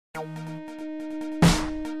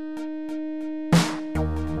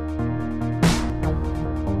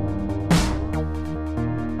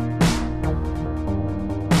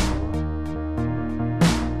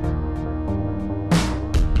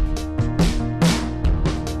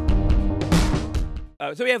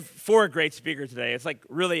So we have 4 great speakers today. It's like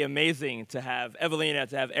really amazing to have Evelina,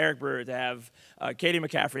 to have Eric Brewer, to have Caitie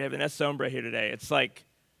McCaffrey, to have Ines Sombra here today. It's like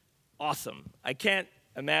awesome. I can't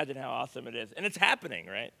imagine how awesome it is. And it's happening,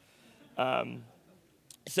 right?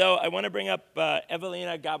 So I want to bring up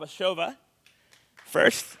Evelina Gabasova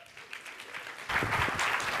first.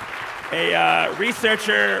 A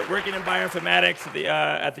researcher working in bioinformatics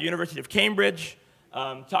at the University of Cambridge,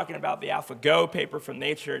 talking about the AlphaGo paper from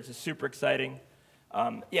Nature. It's super exciting.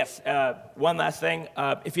 Yes, one last thing.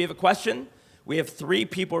 If you have a question, we have 3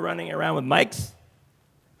 people running around with mics.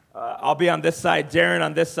 I'll be on this side, Darren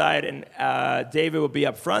on this side, and David will be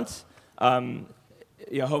up front.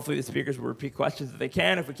 Hopefully the speakers will repeat questions if they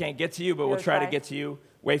can. If we can't get to you, but we'll try to get to you.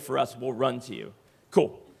 Wait for us, we'll run to you.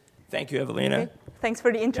 Cool. Thank you, Evelina. Okay. Thanks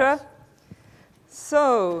for the intro. Yes.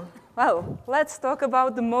 So, well, let's talk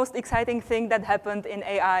about the most exciting thing that happened in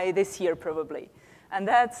AI this year, probably. And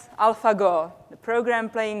that's AlphaGo, the program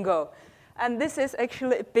playing Go. And this is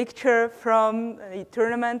actually a picture from a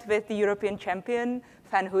tournament with the European champion,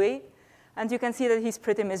 Van Hui. And you can see that he's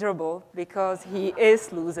pretty miserable because he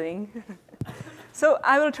is losing. So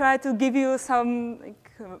I will try to give you some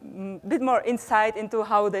bit more insight into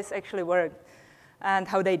how this actually worked and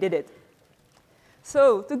how they did it.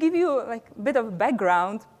 So to give you a bit of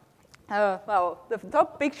background, well, the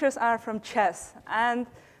top pictures are from chess. And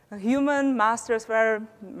human masters were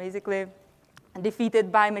basically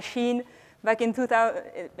defeated by machine back in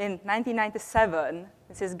 1997.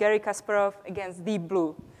 This is Garry Kasparov against Deep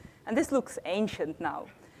Blue. And this looks ancient now.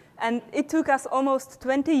 And it took us almost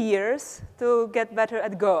 20 years to get better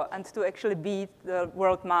at Go and to actually beat the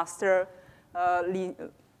world master, Lee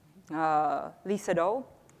Sedol,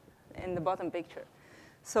 in the bottom picture.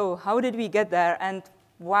 So how did we get there, and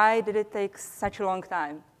why did it take such a long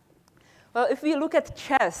time? Well, if we look at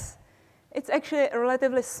chess, it's actually a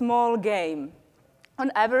relatively small game.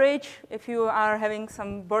 On average, if you are having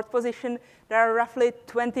some board position, there are roughly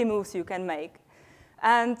 20 moves you can make.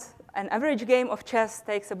 And an average game of chess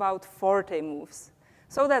takes about 40 moves.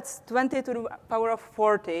 So that's 20 to the power of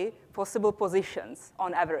 40 possible positions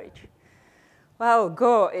on average. Well,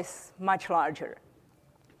 Go is much larger,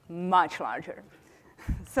 much larger.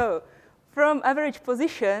 So from average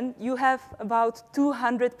position, you have about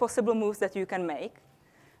 200 possible moves that you can make.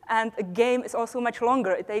 And a game is also much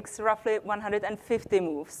longer. It takes roughly 150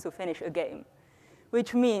 moves to finish a game,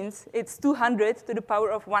 which means it's 200 to the power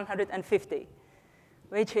of 150,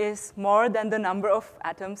 which is more than the number of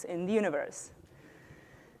atoms in the universe.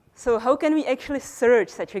 So how can we actually search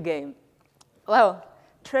such a game? Well,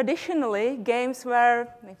 traditionally, games were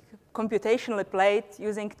computationally played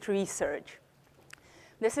using tree search.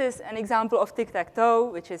 This is an example of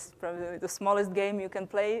tic-tac-toe, which is probably the smallest game you can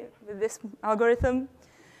play with this algorithm.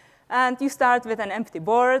 And you start with an empty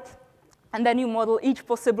board, and then you model each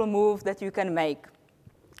possible move that you can make.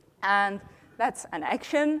 And that's an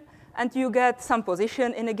action, and you get some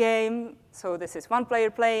position in a game. So this is one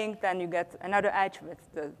player playing, then you get another edge with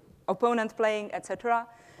the opponent playing, etc.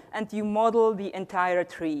 And you model the entire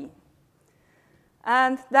tree.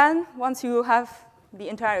 And then once you have the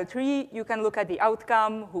entire tree, you can look at the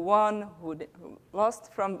outcome, who won, who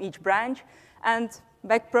lost from each branch, and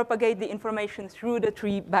backpropagate the information through the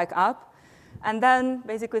tree back up, and then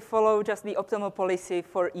basically follow just the optimal policy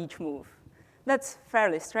for each move. That's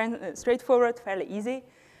fairly straightforward, fairly easy.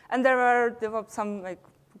 And there are developed some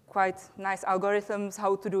quite nice algorithms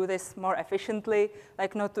how to do this more efficiently,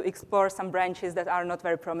 like not to explore some branches that are not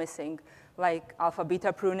very promising, like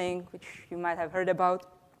alpha-beta pruning, which you might have heard about.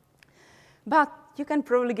 But you can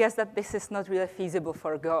probably guess that this is not really feasible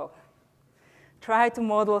for Go. Try to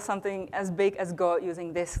model something as big as Go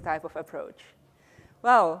using this type of approach.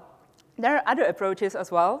 Well, there are other approaches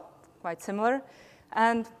as well, quite similar.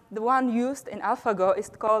 And the one used in AlphaGo is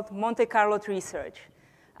called Monte Carlo tree search.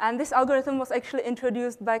 And this algorithm was actually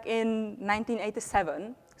introduced back in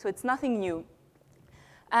 1987, so it's nothing new.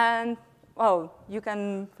 And, well, you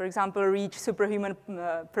can, for example, reach superhuman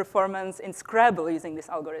performance in Scrabble using this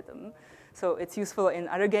algorithm. So it's useful in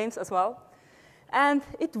other games as well. And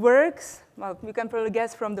it works, well, you can probably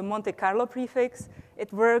guess from the Monte Carlo prefix,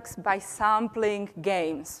 it works by sampling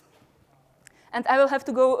games. And I will have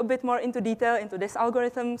to go a bit more into detail into this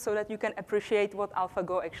algorithm so that you can appreciate what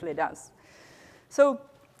AlphaGo actually does. So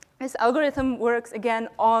this algorithm works, again,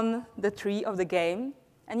 on the tree of the game.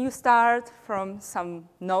 And you start from some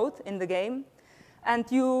node in the game. And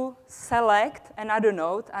you select another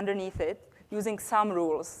node underneath it using some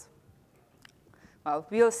rules. Well,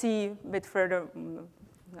 we'll see a bit further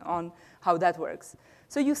on how that works.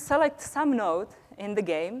 So you select some node in the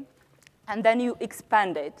game, and then you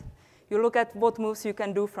expand it. You look at what moves you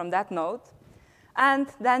can do from that node, And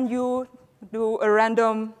then you do a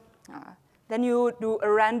random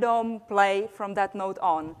play from that node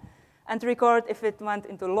on and record if it went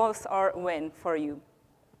into loss or win for you.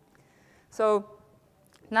 So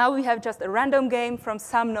now we have just a random game from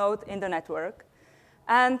some node in the network.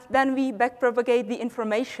 And then we backpropagate the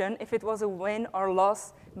information, if it was a win or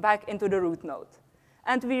loss, back into the root node.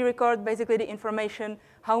 And we record basically the information,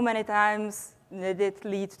 how many times did it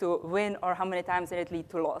lead to win or how many times did it lead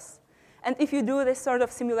to loss. And if you do this sort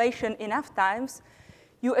of simulation enough times,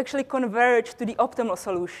 you actually converge to the optimal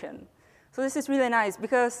solution. So this is really nice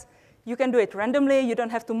because you can do it randomly. You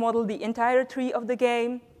don't have to model the entire tree of the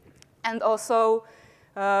game. And also,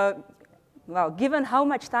 well, given how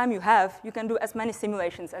much time you have, you can do as many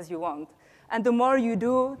simulations as you want. And the more you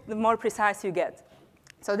do, the more precise you get.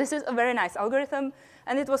 So this is a very nice algorithm.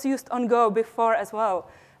 And it was used on Go before as well.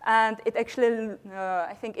 And it actually,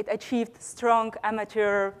 I think it achieved strong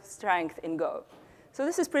amateur strength in Go. So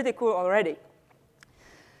this is pretty cool already.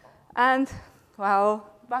 And, well,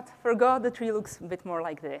 but for Go, the tree looks a bit more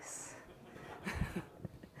like this.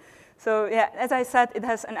 So yeah, as I said, it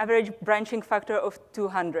has an average branching factor of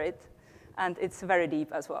 200. And it's very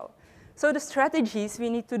deep as well. So the strategies we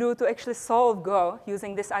need to do to actually solve Go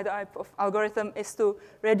using this type of algorithm is to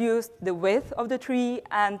reduce the width of the tree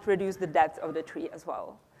and reduce the depth of the tree as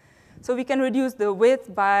well. So we can reduce the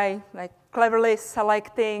width by cleverly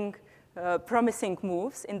selecting promising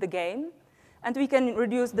moves in the game. And we can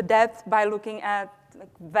reduce the depth by looking at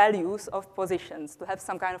values of positions to have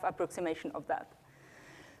some kind of approximation of that.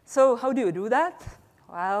 So how do you do that?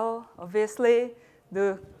 Well, obviously,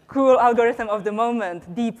 the cool algorithm of the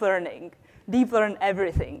moment, deep learning. Deep learn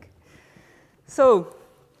everything. So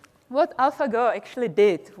what AlphaGo actually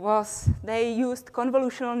did was they used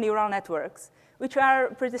convolutional neural networks, which are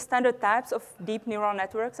pretty standard types of deep neural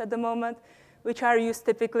networks at the moment, which are used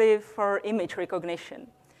typically for image recognition.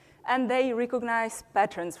 And they recognize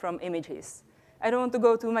patterns from images. I don't want to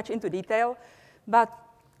go too much into detail, but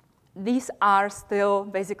these are still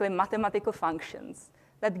basically mathematical functions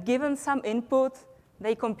that, given some input,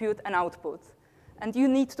 they compute an output. And you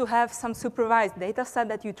need to have some supervised data set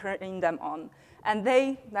that you train them on. And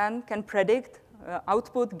they then can predict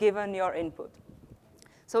output given your input.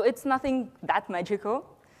 So it's nothing that magical.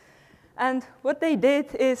 And what they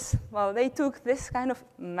did is, well, they took this kind of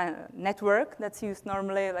network that's used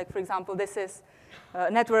normally. Like, for example, this is a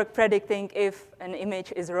network predicting if an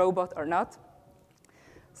image is a robot or not.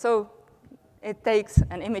 So it takes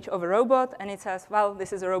an image of a robot, and it says, well,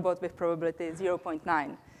 this is a robot with probability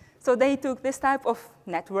 0.9. So they took this type of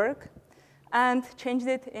network and changed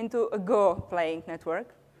it into a Go playing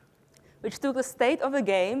network, which took the state of the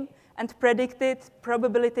game and predicted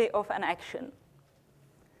probability of an action.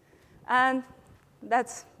 And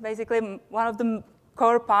that's basically one of the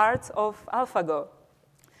core parts of AlphaGo.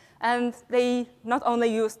 And they not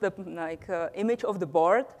only used the image of the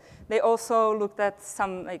board, they also looked at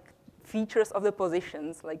some features of the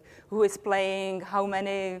positions, like who is playing, how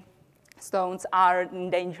many stones are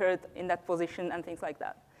endangered in that position, and things like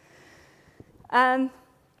that. And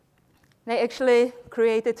they actually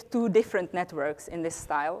created two different networks in this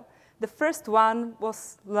style. The first one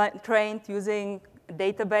was trained using a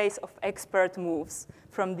database of expert moves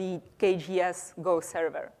from the KGS Go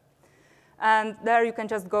server. And there you can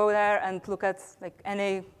just go there and look at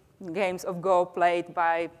any games of Go played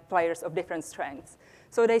by players of different strengths.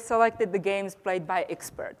 So they selected the games played by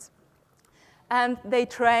experts. And they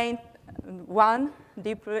trained one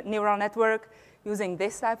deep neural network using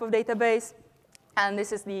this type of database. And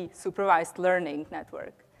this is the supervised learning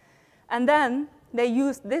network. And then they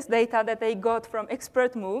used this data that they got from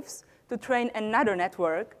expert moves to train another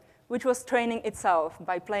network, which was training itself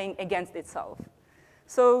by playing against itself.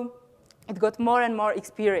 So it got more and more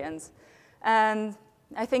experience. And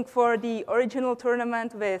I think for the original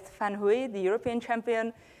tournament with Fan Hui, the European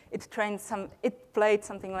champion, it played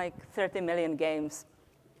something like 30 million games.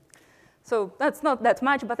 So that's not that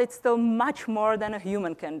much, but it's still much more than a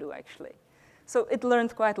human can do, actually. So it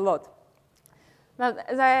learned quite a lot. Now,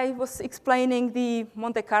 as I was explaining the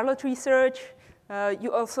Monte Carlo tree search,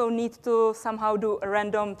 you also need to somehow do a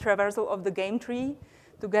random traversal of the game tree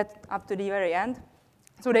to get up to the very end.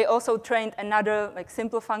 So they also trained another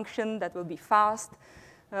simple function that will be fast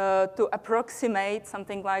to approximate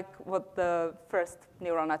something like what the first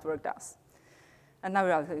neural network does. And now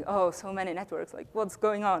we're like, oh, so many networks, what's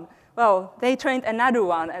going on? Well, they trained another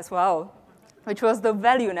one as well, which was the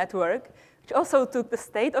value network, which also took the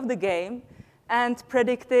state of the game and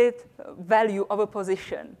predicted value of a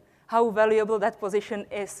position, how valuable that position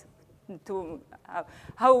is,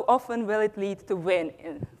 how often will it lead to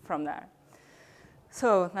win from there.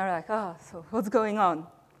 So they're like, oh, so what's going on?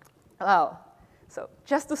 Well, so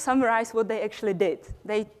just to summarize what they actually did,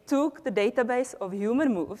 they took the database of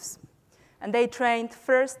human moves, and they trained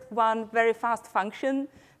first one very fast function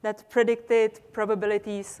that predicted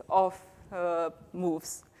probabilities of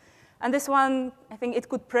moves. And this one, I think it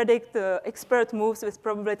could predict expert moves with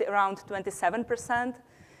probability around 27%,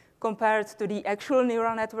 compared to the actual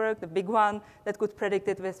neural network, the big one, that could predict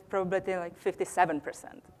it with probability like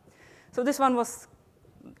 57%. So this one was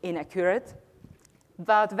inaccurate,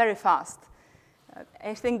 but very fast.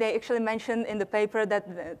 I think they actually mentioned in the paper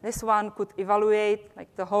that this one could evaluate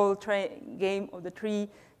like the whole game of the tree,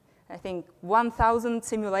 I think 1,000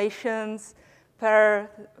 simulations per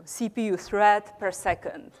CPU thread per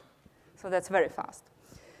second. So that's very fast.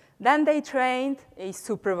 Then they trained a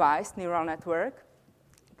supervised neural network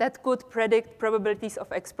that could predict probabilities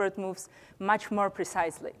of expert moves much more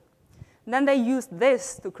precisely. Then they used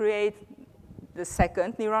this to create the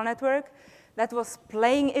second neural network that was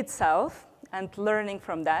playing itself and learning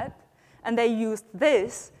from that. And they used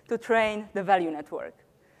this to train the value network.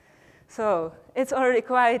 So it's already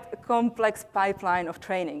quite a complex pipeline of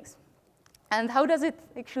trainings. And how does it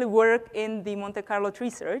actually work in the Monte Carlo tree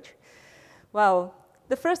search? Well,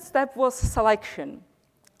 the first step was selection.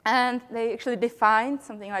 And they actually defined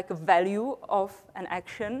something like a value of an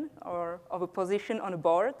action or of a position on a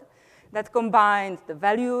board that combined the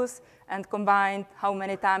values and combined how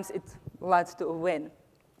many times it led to a win.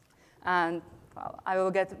 And well, I will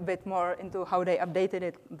get a bit more into how they updated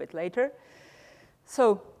it a bit later.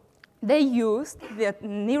 So they used the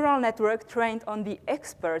neural network trained on the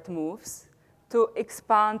expert moves to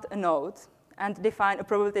expand a node and define a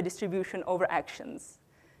probability distribution over actions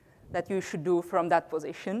that you should do from that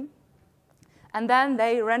position. And then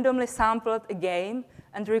they randomly sampled a game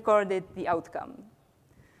and recorded the outcome.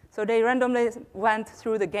 So they randomly went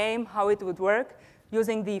through the game, how it would work,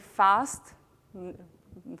 using the fast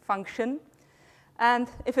function. And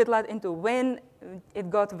if it led into win, it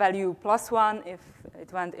got value +1. If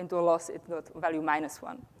it went into a loss, it got value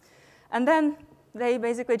 -1. And then they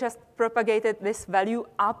basically just propagated this value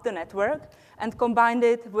up the network and combined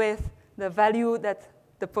it with the value that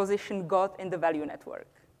the position got in the value network.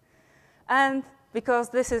 And because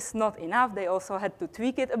this is not enough, they also had to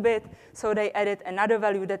tweak it a bit, so they added another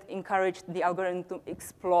value that encouraged the algorithm to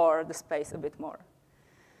explore the space a bit more.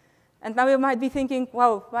 And now you might be thinking,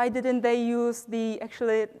 well, why didn't they use the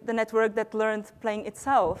network that learned playing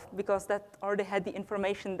itself? Because that already had the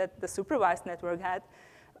information that the supervised network had,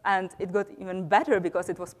 and it got even better because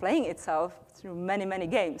it was playing itself through many, many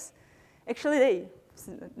games. Actually,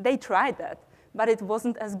 they tried that, but it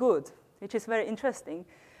wasn't as good, which is very interesting.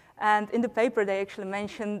 And in the paper, they actually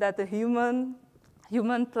mentioned that the human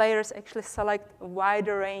players actually select a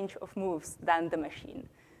wider range of moves than the machine,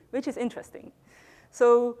 which is interesting.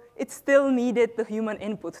 So it still needed the human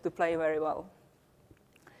input to play very well.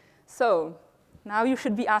 So now you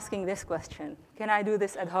should be asking this question: can I do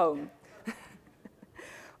this at home?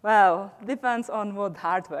 Well, depends on what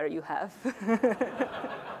hardware you have.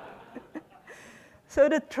 So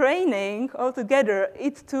the training altogether,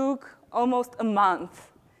 it took almost a month.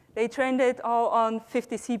 They trained it all on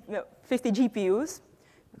 50 GPUs,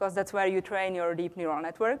 because that's where you train your deep neural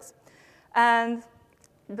networks. And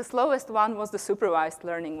the slowest one was the supervised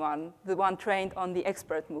learning one, the one trained on the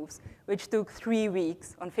expert moves, which took 3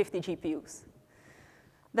 weeks on 50 GPUs.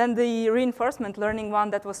 Then the reinforcement learning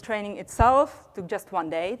one that was training itself took just 1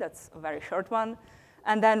 day. That's a very short one.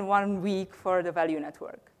 And then 1 week for the value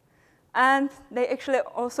network. And they actually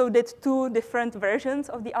also did 2 different versions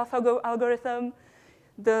of the AlphaGo algorithm.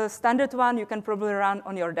 The standard one you can probably run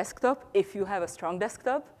on your desktop if you have a strong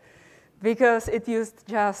desktop, because it used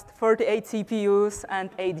just 48 CPUs and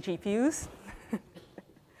 8 GPUs.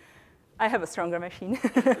 I have a stronger machine.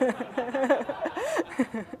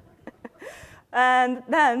 And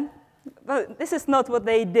then, well, this is not what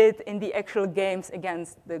they did in the actual games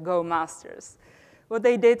against the Go masters. What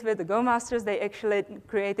they did with the Go masters, they actually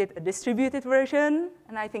created a distributed version.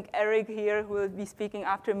 And I think Eric here, who will be speaking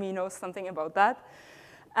after me, knows something about that.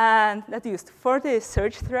 And that used 40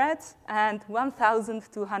 search threads and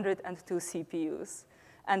 1,202 CPUs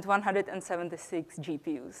and 176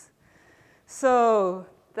 GPUs. So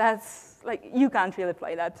that's like, you can't really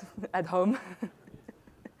play that at home.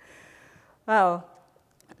 Well,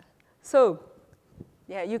 so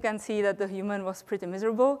yeah, you can see that the human was pretty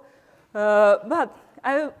miserable. But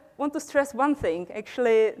I want to stress one thing.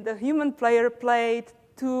 Actually, the human player played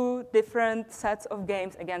 2 different sets of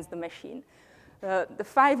games against the machine. The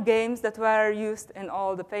 5 games that were used in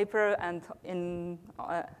all the paper and in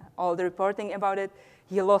all the reporting about it,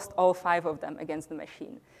 he lost all 5 of them against the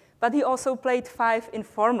machine. But he also played 5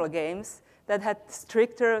 informal games that had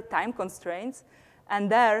stricter time constraints, and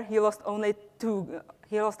there he lost only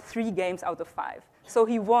 3 games out of 5. So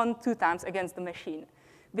he won 2 times against the machine,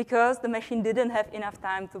 because the machine didn't have enough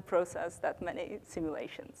time to process that many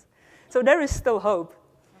simulations. So there is still hope.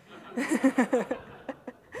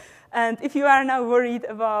 And if you are now worried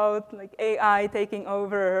about like AI taking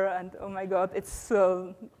over and oh my God, it's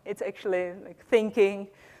actually like thinking,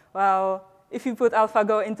 well, if you put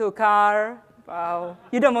AlphaGo into a car, well,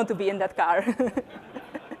 you don't want to be in that car.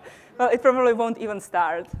 Well, it probably won't even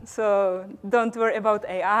start. So don't worry about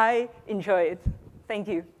AI, enjoy it. Thank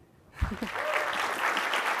you.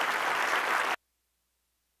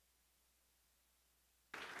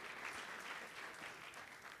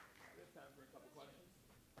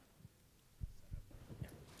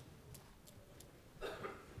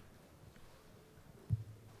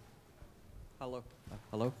 Hello.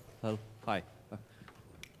 Hello. Hello. Hi.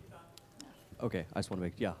 Okay, I just want to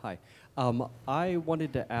make, yeah, hi. I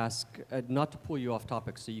wanted to ask, not to pull you off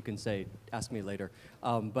topic, so you can say, ask me later,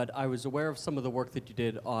 but I was aware of some of the work that you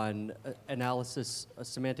did on analysis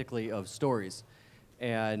semantically of stories,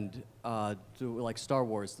 and like Star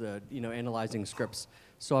Wars, analyzing scripts.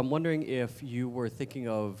 So I'm wondering if you were thinking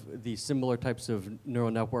of the similar types of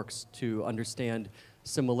neural networks to understand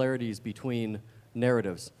similarities between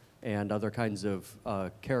narratives and other kinds of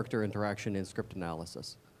character interaction in script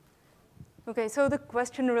analysis. Okay, so the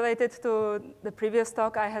question related to the previous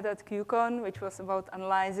talk I had at QCon, which was about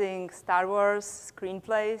analyzing Star Wars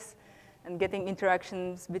screenplays and getting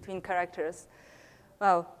interactions between characters.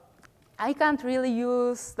 Well, I can't really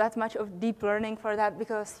use that much of deep learning for that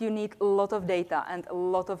because you need a lot of data and a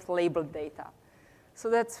lot of labeled data. So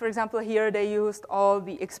that's, for example, here they used all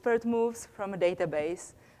the expert moves from a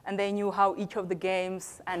database, and they knew how each of the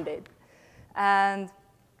games ended. And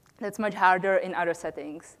that's much harder in other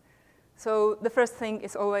settings. So the first thing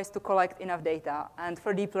is always to collect enough data. And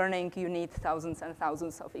for deep learning, you need thousands and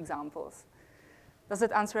thousands of examples. Does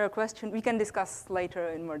that answer your question? We can discuss later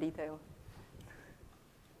in more detail.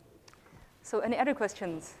 So any other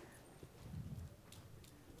questions?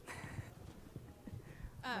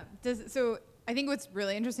 So I think what's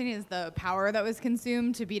really interesting is the power that was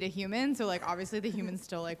consumed to beat a human. So like obviously the human's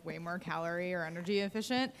still like way more calorie or energy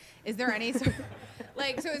efficient. Is there any sort of,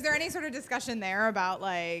 is there any sort of discussion there about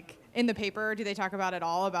like in the paper, do they talk about at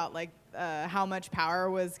all about like how much power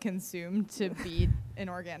was consumed to beat an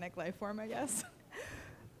organic life form, I guess?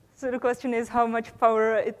 So the question is how much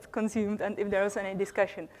power it consumed and if there was any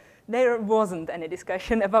discussion. There wasn't any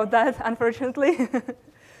discussion about that, unfortunately.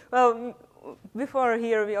 Well, before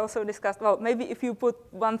here, we also discussed, well, maybe if you put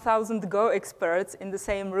 1,000 Go experts in the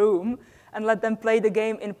same room and let them play the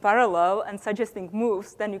game in parallel and suggesting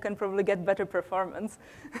moves, then you can probably get better performance.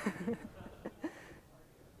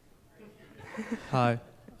 Hi.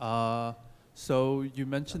 So you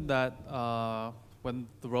mentioned that when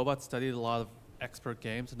the robot studied a lot of expert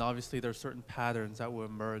games, and obviously there are certain patterns that will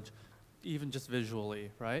emerge, even just visually,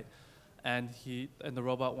 right? And the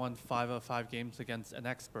robot won 5 out of 5 games against an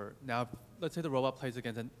expert. Now, let's say the robot plays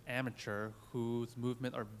against an amateur whose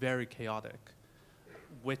movements are very chaotic,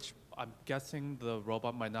 which I'm guessing the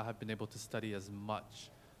robot might not have been able to study as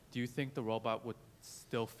much. Do you think the robot would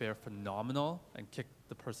still fare phenomenal and kick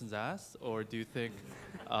the person's ass? Or do you think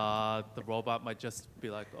the robot might just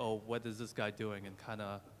be like, oh, what is this guy doing? And kind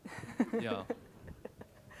of, yeah.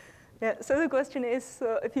 Yeah, so the question is,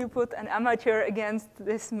 if you put an amateur against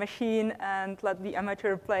this machine and let the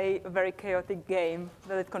amateur play a very chaotic game,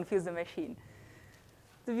 will it confuse the machine?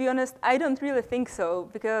 To be honest, I don't really think so,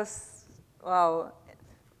 because, well,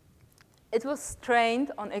 it was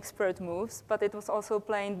trained on expert moves, but it was also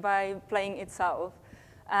trained by playing itself.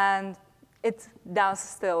 And it does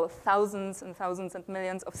still thousands and thousands and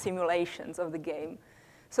millions of simulations of the game.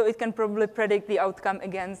 So it can probably predict the outcome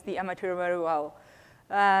against the amateur very well.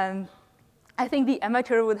 And I think the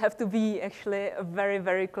amateur would have to be actually a very,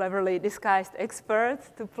 very cleverly disguised expert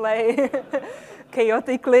to play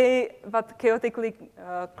chaotically, but chaotically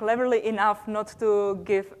cleverly enough not to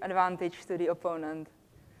give advantage to the opponent.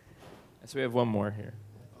 So we have one more here.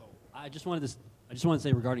 I just wanted to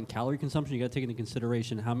say regarding calorie consumption, you got to take into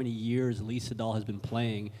consideration how many years Lee Sedol has been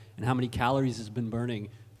playing and how many calories has been burning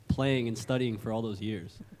playing and studying for all those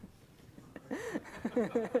years.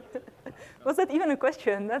 Was that even a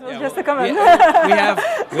question? That was just a comment.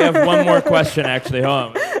 We have one more question actually.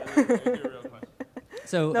 Hold on.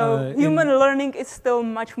 So no, human learning is still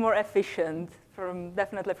much more efficient,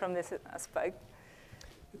 definitely from this aspect.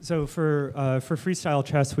 So for freestyle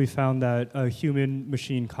chess, we found that a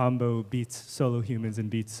human-machine combo beats solo humans and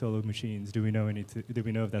beats solo machines. Do we know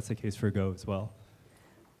if that's the case for Go as well?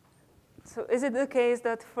 So is it the case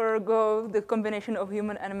that for Go, the combination of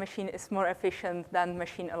human and a machine is more efficient than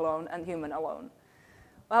machine alone and human alone?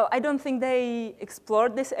 Well, I don't think they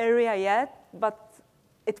explored this area yet, but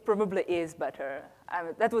it probably is better.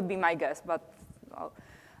 That would be my guess, but well,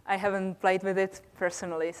 I haven't played with it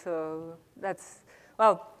personally, so that's,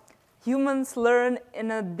 well, humans learn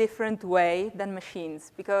in a different way than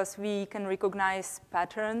machines because we can recognize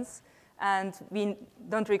patterns, and we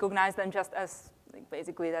don't recognize them just as like,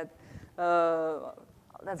 basically that.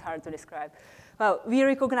 That's hard to describe. Well, we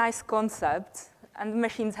recognize concepts, and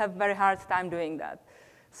machines have very hard time doing that.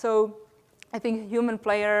 So I think human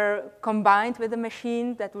player combined with a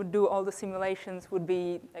machine that would do all the simulations would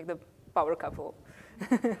be like the power couple.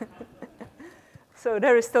 So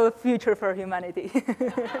there is still a future for humanity.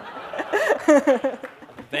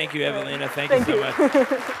 Thank you, Evelina. Thank you so much.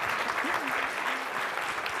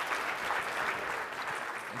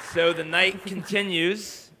 So the night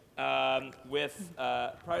continues. With,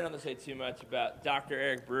 probably not to say too much about Dr.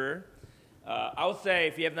 Eric Brewer. I will say,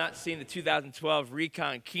 if you have not seen the 2012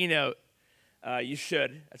 Recon keynote, you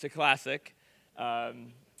should. It's a classic.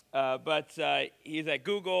 But he's at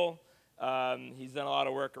Google. He's done a lot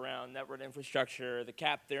of work around network infrastructure, the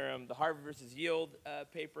CAP Theorem, the Harvard versus Yield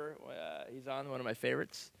paper. He's on, one of my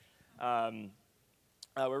favorites. We're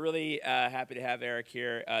really happy to have Eric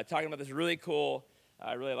here talking about this really cool,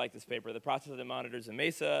 I really like this paper, the process that monitors the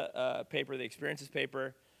Mesa paper, the experiences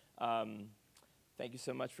paper. Thank you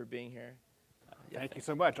so much for being here. Thank you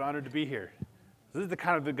so much. Honored to be here. This is the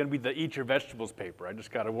kind of going to be the eat your vegetables paper. I just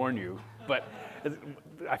got to warn you. But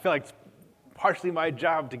I feel like it's partially my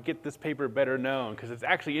job to get this paper better known because it's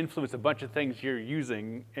actually influenced a bunch of things you're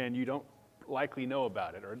using and you don't likely know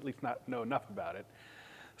about it, or at least not know enough about it.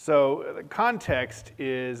 So the context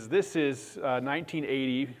is this is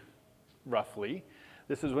 1980, roughly.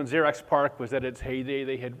 This is when Xerox PARC was at its heyday.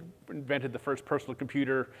 They had invented the first personal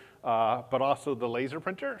computer, but also the laser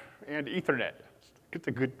printer and Ethernet. It's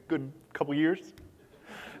a good couple years.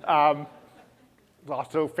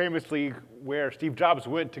 Also famously where Steve Jobs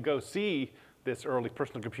went to go see this early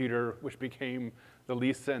personal computer, which became the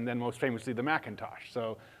Lisa and then most famously the Macintosh.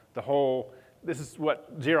 So this is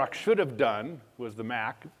what Xerox should have done was the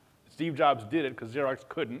Mac. Steve Jobs did it because Xerox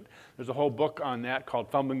couldn't. There's a whole book on that called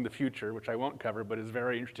Fumbling the Future, which I won't cover, but is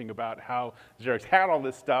very interesting about how Xerox had all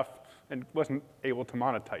this stuff and wasn't able to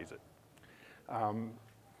monetize it.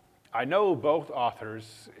 I know both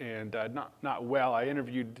authors, and not well. I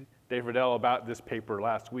interviewed Dave Riddell about this paper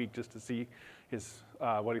last week just to see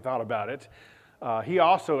what he thought about it. He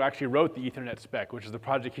also actually wrote the Ethernet spec, which is the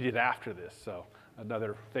project he did after this, so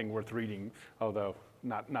another thing worth reading, although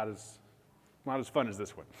not as fun as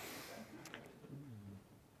this one.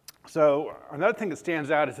 So another thing that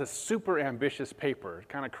stands out is a super ambitious paper,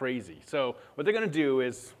 kind of crazy. So what they're going to do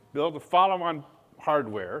is build a follow-on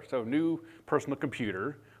hardware, so new personal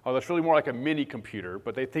computer, although it's really more like a mini computer,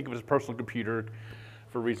 but they think of it as a personal computer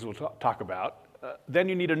for reasons we'll talk about. Then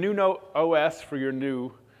you need a new OS for your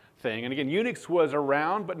new thing. And again, Unix was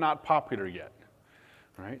around, but not popular yet.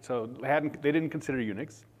 Right? So they didn't consider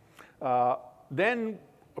Unix. Then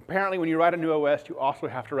apparently when you write a new OS, you also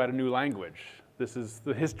have to write a new language. This is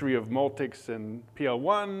the history of Multics and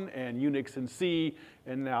PL1 and Unix and C,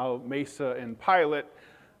 and now Mesa and Pilot.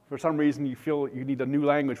 For some reason, you feel you need a new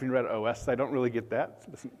language when you write an OS. I don't really get that.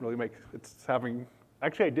 It doesn't really make,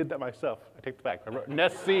 actually I did that myself. I take it back. I wrote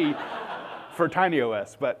NESC for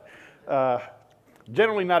TinyOS, but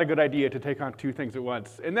generally not a good idea to take on two things at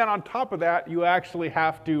once. And then on top of that, you actually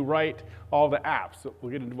have to write all the apps. So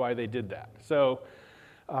we'll get into why they did that. So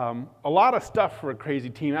a lot of stuff for a crazy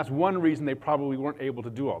team. That's one reason they probably weren't able to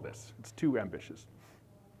do all this. It's too ambitious.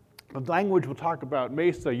 The language we'll talk about,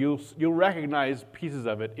 Mesa, you'll recognize pieces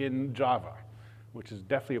of it in Java, which is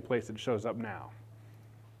definitely a place that shows up now.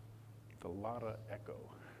 It's a lot of echo.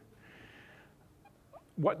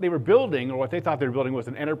 What they were building, or what they thought they were building, was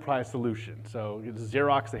an enterprise solution. So it's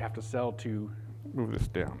Xerox, they have to sell to, move this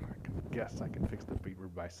down. I guess I can fix the feeder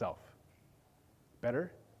myself.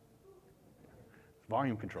 Better?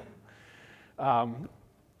 Volume control.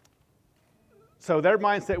 So their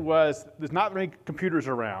mindset was, there's not many computers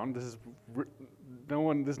around. This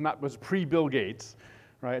was pre-Bill Gates,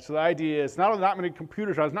 right? So the idea is not many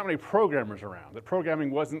computers around, there's not many programmers around. That programming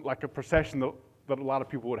wasn't like a procession that a lot of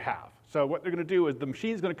people would have. So what they're going to do is the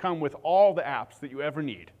machine's going to come with all the apps that you ever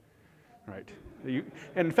need, right? And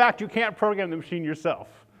in fact, you can't program the machine yourself.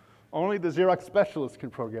 Only the Xerox specialist can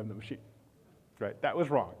program the machine, right? That was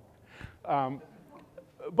wrong.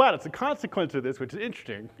 But it's a consequence of this, which is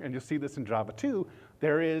interesting, and you'll see this in Java too,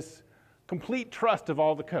 there is complete trust of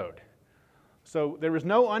all the code. So there is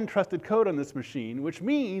no untrusted code on this machine, which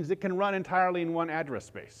means it can run entirely in one address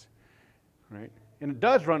space, right? And it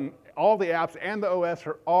does run, all the apps and the OS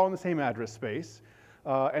are all in the same address space.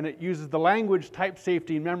 And it uses the language type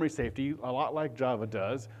safety and memory safety, a lot like Java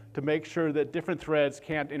does, to make sure that different threads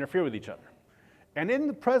can't interfere with each other. And in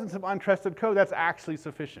the presence of untrusted code, that's actually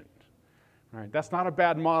sufficient. Right? That's not a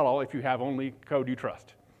bad model if you have only code you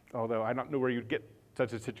trust, although I don't know where you'd get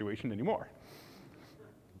such a situation anymore.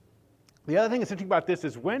 The other thing that's interesting about this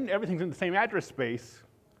is when everything's in the same address space,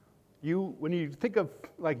 when you think of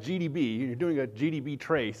like GDB, you're doing a GDB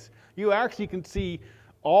trace, you actually can see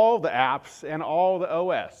all the apps and all the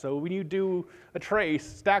OS. So when you do a trace,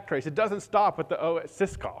 stack trace, it doesn't stop at the OS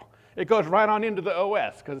syscall. It goes right on into the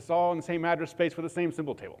OS because it's all in the same address space with the same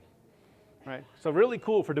symbol table. Right? So really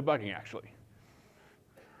cool for debugging, actually.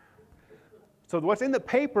 So what's in the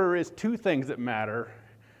paper is two things that matter.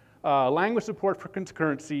 Language support for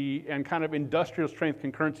concurrency and kind of industrial strength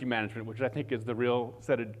concurrency management, which I think is the real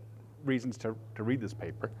set of reasons to read this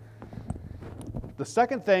paper. The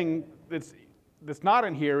second thing that's not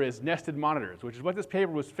in here is nested monitors, which is what this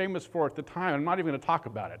paper was famous for at the time. I'm not even going to talk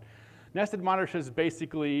about it. Nested monitors is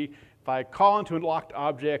basically, if I call into a locked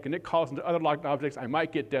object and it calls into other locked objects, I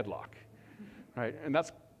might get deadlock, right? And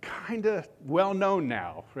that's kind of well known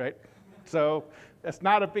now, right? So that's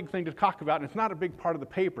not a big thing to talk about, and it's not a big part of the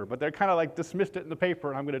paper, but they're kind of like dismissed it in the paper,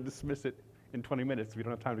 and I'm going to dismiss it in 20 minutes if we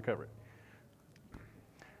don't have time to cover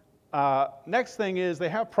it. Next thing is they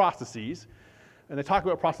have processes, and they talk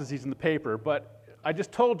about processes in the paper, but I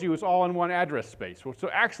just told you it's all in one address space. So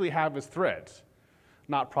actually have is threads,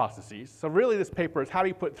 not processes. So really this paper is how do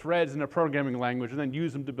you put threads in a programming language and then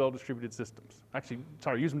use them to build distributed systems. Actually,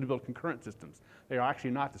 sorry, use them to build concurrent systems. They are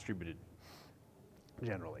actually not distributed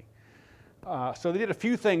generally. So they did a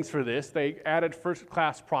few things for this. They added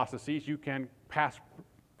first-class processes. You can pass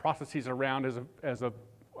processes around as a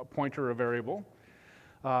pointer or a variable.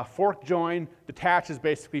 Fork join, detach is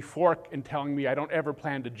basically fork and telling me I don't ever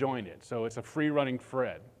plan to join it. So it's a free-running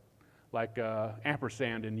thread, like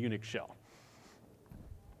ampersand in Unix shell.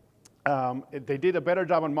 They did a better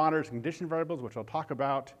job on monitors and condition variables, which I'll talk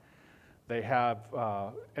about. They have,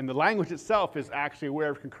 and the language itself is actually aware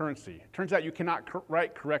of concurrency. It turns out you cannot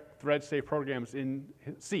write correct thread-safe programs in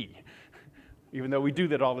C, even though we do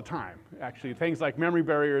that all the time. Actually, things like memory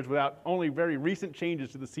barriers without only very recent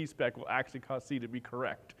changes to the C spec will actually cause C to be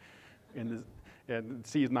correct. And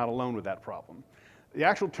C is not alone with that problem. The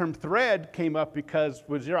actual term thread came up because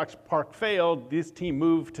when Xerox PARC failed, this team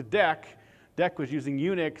moved to DEC. DEC was using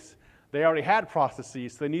Unix. They already had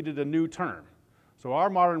processes, so they needed a new term. So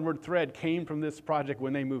our modern word thread came from this project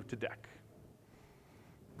when they moved to DEC.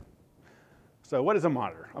 So what is a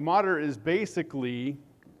monitor? A monitor is basically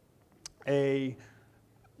today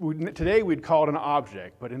we'd call it an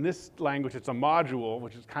object, but in this language it's a module,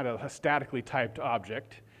 which is kind of a statically typed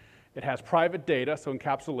object. It has private data, so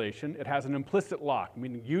encapsulation. It has an implicit lock,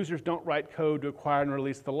 meaning users don't write code to acquire and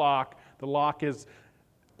release the lock. The lock is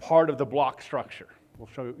part of the block structure. We'll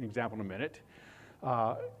show you an example in a minute.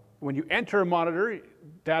 When you enter a monitor,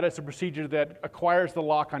 that is a procedure that acquires the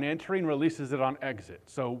lock on entry and releases it on exit.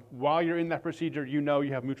 So while you're in that procedure, you know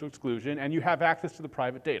you have mutual exclusion, and you have access to the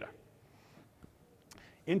private data.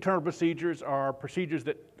 Internal procedures are procedures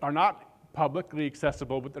that are not publicly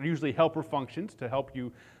accessible, but they're usually helper functions to help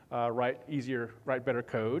you write better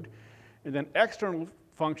code. And then external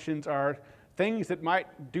functions are things that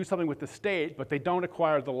might do something with the state, but they don't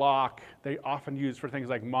acquire the lock. They often use for things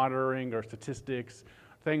like monitoring or statistics,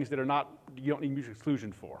 things that you don't need mutual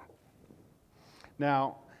exclusion for.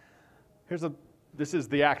 Now, this is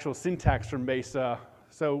the actual syntax from Mesa.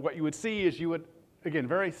 So what you would see is you would, again,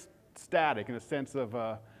 very static in the sense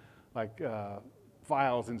of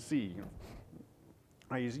files in C.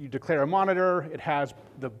 You declare a monitor. It has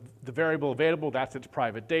the variable available. That's its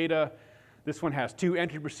private data. This one has two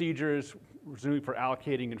entry procedures, presumably for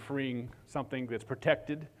allocating and freeing something that's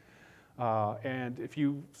protected. And if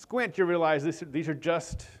you squint, you realize these are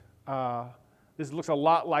just, this looks a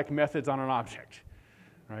lot like methods on an object,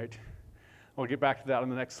 right? We'll get back to that on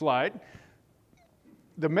the next slide.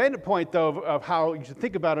 The main point, though, of how you should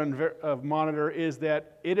think about a monitor is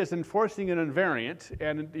that it is enforcing an invariant,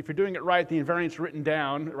 and if you're doing it right, the invariant's written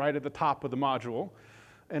down right at the top of the module.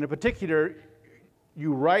 And in particular,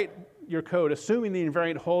 you write your code assuming the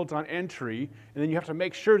invariant holds on entry, and then you have to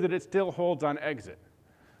make sure that it still holds on exit.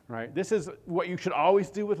 Right? This is what you should always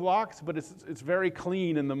do with locks, but it's very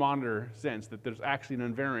clean in the monitor sense that there's actually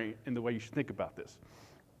an invariant in the way you should think about this.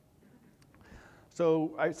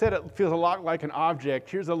 So I said it feels a lot like an object.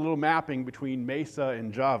 Here's a little mapping between Mesa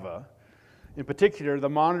and Java. In particular, the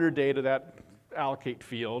monitor data that allocate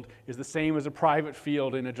field is the same as a private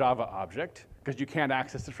field in a Java object, because you can't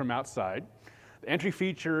access it from outside. The entry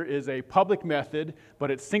feature is a public method, but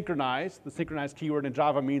it's synchronized. The synchronized keyword in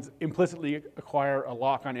Java means implicitly acquire a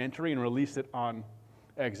lock on entry and release it on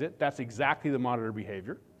exit. That's exactly the monitor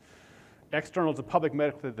behavior. External is a public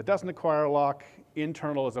method that doesn't acquire a lock.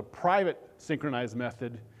 Internal is a private synchronized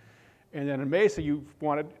method. And then in Mesa, you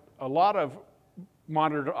wanted a lot of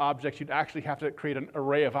monitor objects. You'd actually have to create an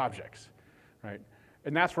array of objects, right?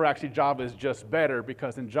 And that's where actually Java is just better,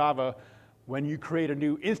 because in Java, when you create a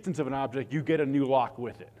new instance of an object, you get a new lock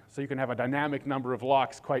with it. So you can have a dynamic number of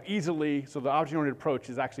locks quite easily. So the object-oriented approach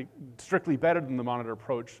is actually strictly better than the monitor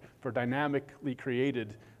approach for dynamically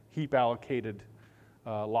created, heap-allocated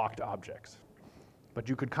locked objects. But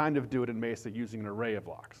you could kind of do it in Mesa using an array of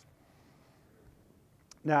locks.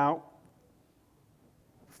 Now,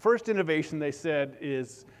 first innovation they said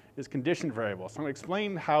is condition variables. So I'm going to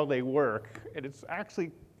explain how they work. And it's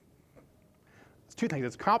actually two things.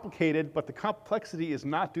 It's complicated, but the complexity is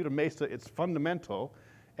not due to Mesa. It's fundamental,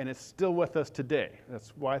 and it's still with us today.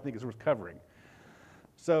 That's why I think it's worth covering.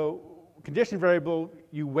 So condition variable,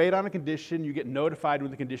 you wait on a condition, you get notified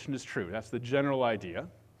when the condition is true. That's the general idea.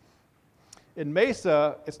 In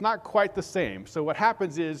Mesa, it's not quite the same. So what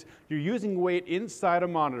happens is you're using wait inside a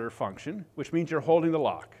monitor function, which means you're holding the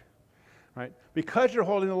lock, right? Because you're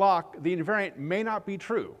holding the lock, the invariant may not be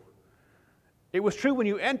true. It was true when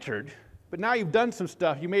you entered, but now you've done some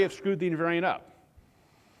stuff. You may have screwed the invariant up.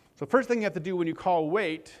 So first thing you have to do when you call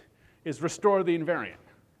wait is restore the invariant,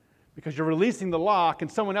 because you're releasing the lock,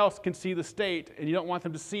 and someone else can see the state, and you don't want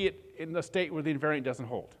them to see it in the state where the invariant doesn't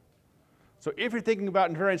hold. So if you're thinking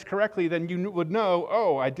about invariants correctly, then you would know,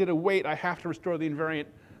 oh, I did a wait. I have to restore the invariant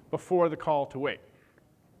before the call to wait.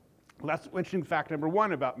 Well, that's interesting fact number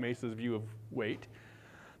one about Mesa's view of wait.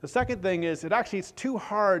 The second thing is it's too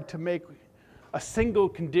hard to make a single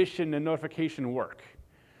condition and notification work.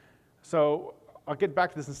 So I'll get back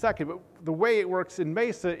to this in a second, but the way it works in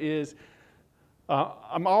Mesa is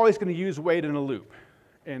I'm always going to use wait in a loop.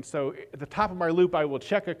 And so at the top of my loop, I will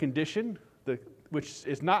check a condition, which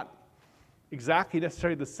is not exactly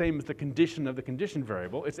necessarily the same as the condition of the condition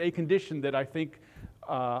variable. It's a condition that I think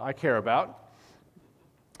I care about.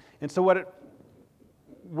 And so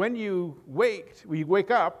when you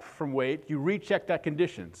wake up from wait, you recheck that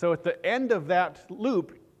condition. So at the end of that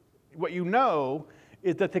loop, what you know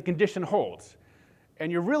is that the condition holds.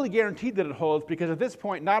 And you're really guaranteed that it holds, because at this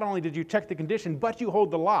point, not only did you check the condition, but you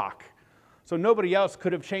hold the lock. So nobody else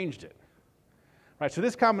could have changed it. Right, so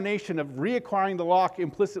this combination of reacquiring the lock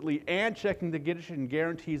implicitly and checking the condition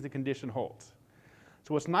guarantees the condition holds.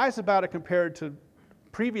 So what's nice about it compared to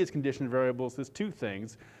previous condition variables is two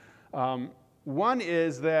things. One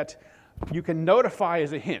is that you can notify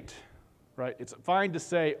as a hint. Right? It's fine to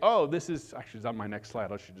say, oh, this is, actually it's on my next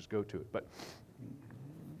slide. I should just go to it. But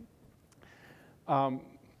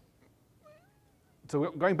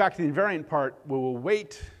so going back to the invariant part, we will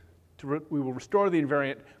wait. We will restore the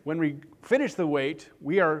invariant. When we finish the wait,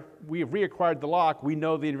 we have reacquired the lock. We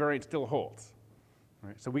know the invariant still holds.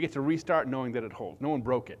 Right? So we get to restart knowing that it holds. No one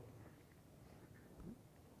broke it.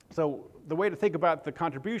 So the way to think about the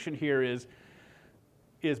contribution here is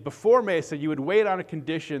before Mesa, you would wait on a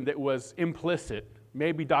condition that was implicit,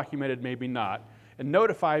 maybe documented, maybe not. And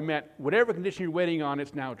notify meant whatever condition you're waiting on,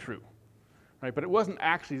 it's now true. Right? But it wasn't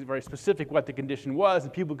actually very specific what the condition was,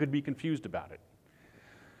 and people could be confused about it.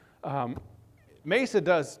 Mesa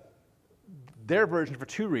does their version for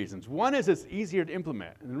two reasons. One is it's easier to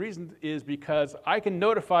implement, and the reason is because I can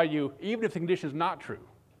notify you even if the condition is not true.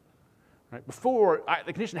 Right? Before,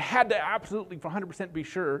 the condition had to absolutely for 100% be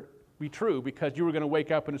true, because you were going to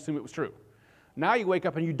wake up and assume it was true. Now you wake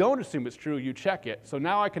up and you don't assume it's true, you check it, so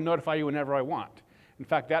now I can notify you whenever I want. In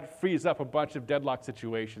fact, that frees up a bunch of deadlock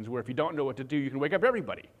situations where if you don't know what to do, you can wake up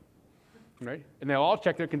everybody. Right? And they'll all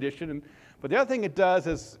check their condition. But the other thing it does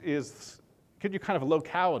is gives you kind of a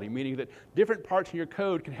locality, meaning that different parts of your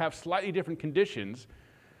code can have slightly different conditions,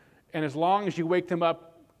 and as long as you wake them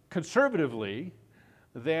up conservatively,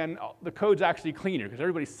 then the code's actually cleaner, because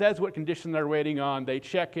everybody says what condition they're waiting on, they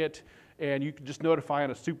check it, and you can just notify on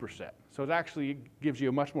a superset. So it actually gives you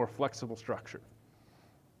a much more flexible structure.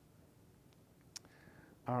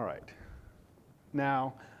 All right.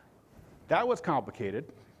 Now, that was complicated.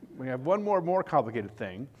 We have one more complicated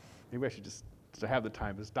thing. Maybe I should just to have the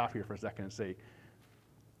time to stop here for a second and say,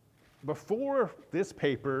 before this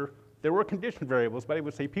paper, there were condition variables, but I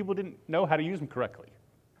would say people didn't know how to use them correctly.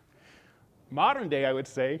 Modern day, I would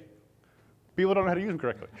say, people don't know how to use them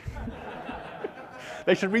correctly.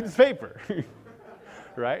 They should read this paper,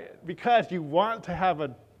 right? Because you want to have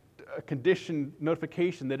a condition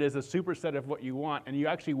notification that is a superset of what you want, and you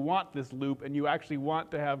actually want this loop, and you actually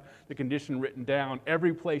want to have the condition written down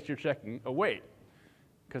every place you're checking await,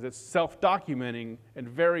 because it's self-documenting and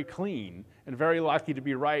very clean and very likely to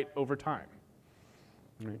be right over time.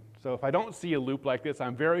 Right? So if I don't see a loop like this,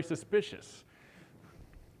 I'm very suspicious.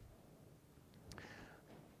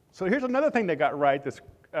 So here's another thing they got right that's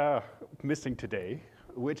missing today,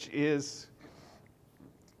 which is,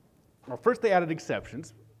 well, first they added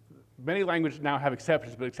exceptions. Many languages now have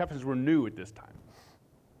exceptions, but exceptions were new at this time.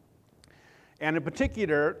 And in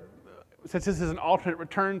particular, since this is an alternate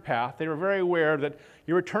return path, they were very aware that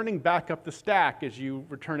you're returning back up the stack as you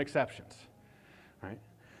return exceptions. Right?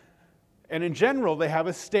 And in general, they have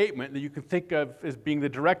a statement that you can think of as being the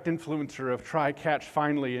direct influencer of try, catch,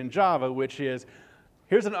 finally in Java, which is,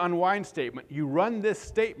 here's an unwind statement. You run this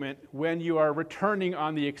statement when you are returning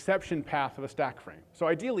on the exception path of a stack frame. So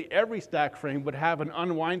ideally, every stack frame would have an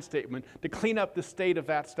unwind statement to clean up the state of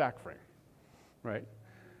that stack frame. Right?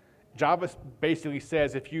 Java basically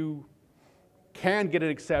says if you can get an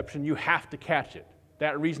exception, you have to catch it.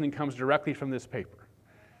 That reasoning comes directly from this paper.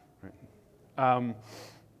 Right?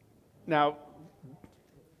 Now,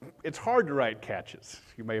 it's hard to write catches,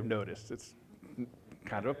 you may have noticed. It's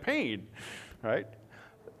kind of a pain, right?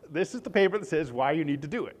 This is the paper that says why you need to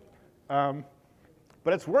do it.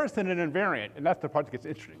 But it's worse than an invariant, and that's the part that gets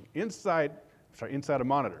interesting. Inside a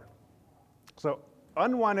monitor. So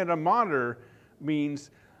unwinding a monitor means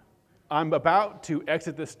I'm about to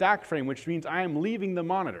exit the stack frame, which means I am leaving the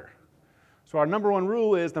monitor. So our number one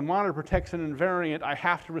rule is the monitor protects an invariant. I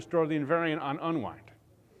have to restore the invariant on unwind.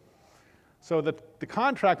 So the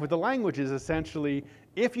contract with the language is essentially,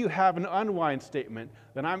 if you have an unwind statement,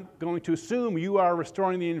 then I'm going to assume you are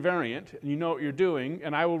restoring the invariant, and you know what you're doing,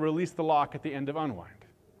 and I will release the lock at the end of unwind.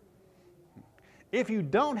 If you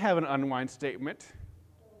don't have an unwind statement,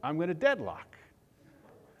 I'm going to deadlock.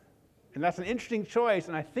 And that's an interesting choice,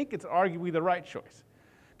 and I think it's arguably the right choice.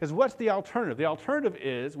 Because what's the alternative? The alternative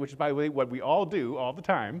is, which is, by the way, what we all do all the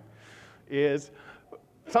time, is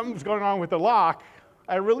something's going on with the lock,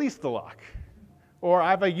 I release the lock. Or I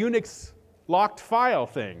have a Unix locked file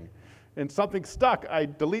thing, and something's stuck, I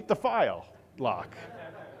delete the file lock.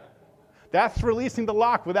 That's releasing the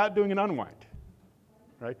lock without doing an unwind.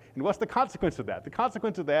 Right? And what's the consequence of that? The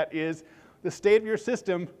consequence of that is the state of your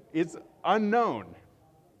system is unknown.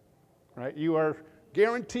 Right? You are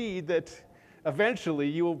guaranteed that eventually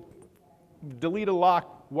you will delete a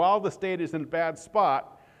lock while the state is in a bad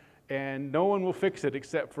spot, and no one will fix it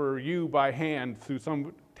except for you by hand through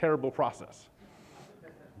some terrible process.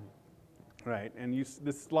 Right? And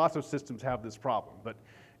lots of systems have this problem. But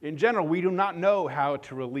in general, we do not know how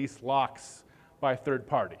to release locks by third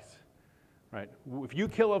parties. Right? If you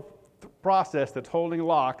kill a process that's holding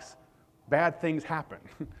locks, bad things happen.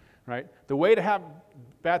 Right? The way to have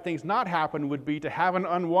bad things not happen would be to have an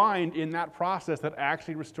unwind in that process that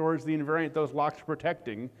actually restores the invariant those locks are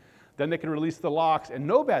protecting. Then they can release the locks, and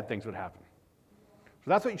no bad things would happen. So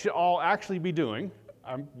that's what you should all actually be doing.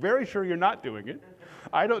 I'm very sure you're not doing it.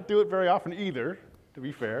 I don't do it very often either, to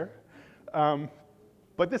be fair.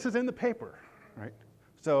 But this is in the paper, right?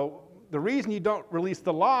 So the reason you don't release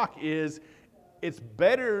the lock is it's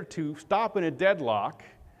better to stop in a deadlock,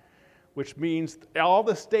 which means all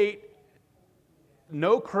the state,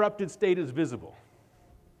 no corrupted state is visible,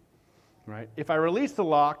 right? If I release the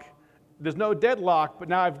lock, there's no deadlock, but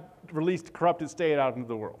now I've released corrupted state out into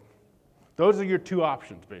the world. Those are your two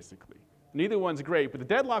options, basically. Neither one's great, but the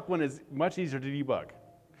deadlock one is much easier to debug,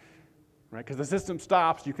 right? Because the system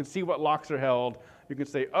stops, you can see what locks are held. You can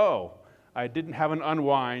say, oh, I didn't have an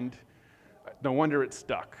unwind. No wonder it's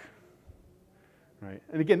stuck, right?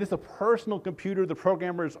 And again, this is a personal computer. The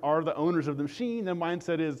programmers are the owners of the machine. The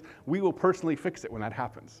mindset is, we will personally fix it when that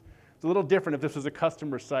happens. It's a little different if this was a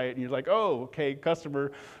customer site and you're like, oh, okay,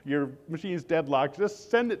 customer, your machine's deadlocked. Just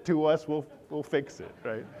send it to us. We'll fix it,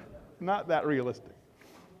 right? Not that realistic.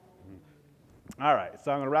 All right,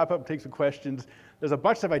 so I'm going to wrap up and take some questions. There's a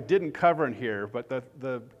bunch of stuff I didn't cover in here, but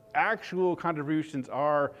the actual contributions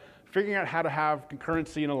are figuring out how to have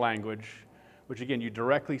concurrency in a language, which again, you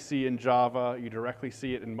directly see in Java, you directly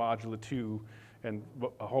see it in Modula 2, and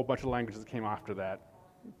a whole bunch of languages that came after that.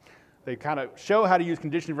 They kind of show how to use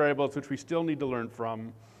condition variables, which we still need to learn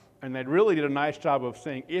from. And they really did a nice job of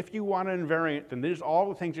saying, if you want an invariant, then there's all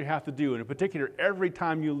the things you have to do. And in particular, every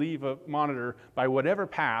time you leave a monitor by whatever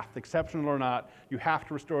path, exceptional or not, you have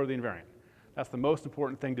to restore the invariant. That's the most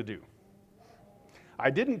important thing to do.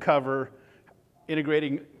 I didn't cover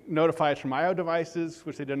integrating notifiers from I/O devices,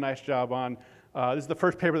 which they did a nice job on. This is the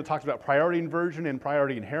first paper that talks about priority inversion and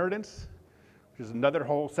priority inheritance, which which is another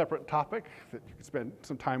whole separate topic that you can spend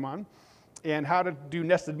some time on. And how to do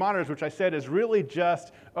nested monitors, which I said is really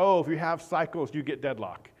just, oh, if you have cycles, you get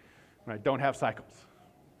deadlock. Right? Don't have cycles.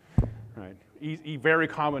 Right? Very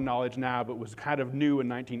common knowledge now, but was kind of new in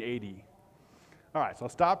 1980. All right, so I'll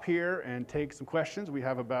stop here and take some questions. We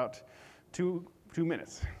have about two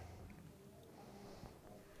minutes.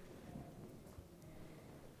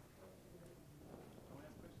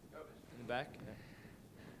 In the back?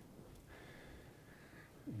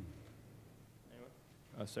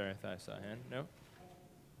 Oh, sorry, I thought I saw a hand. No?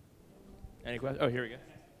 Any questions? Oh, here we go.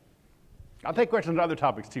 I'll take questions on other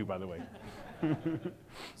topics too, by the way.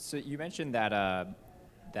 So you mentioned that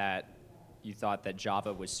that you thought that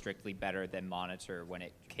Java was strictly better than Monitor when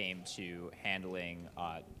it came to handling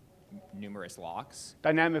numerous locks.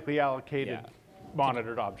 Dynamically allocated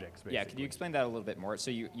monitored objects, basically. Yeah, could you explain that a little bit more?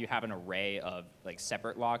 So you have an array of like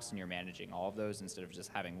separate locks and you're managing all of those instead of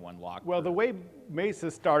just having one lock? Well, the way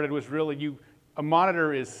Mesa started was really a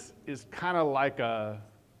monitor is kind of like a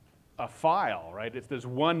file, right? There's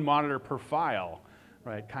one monitor per file,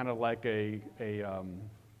 right? Kind of like I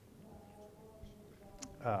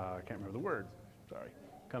can't remember the word. Sorry,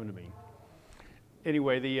 come to me.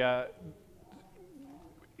 Anyway,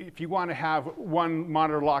 if you want to have one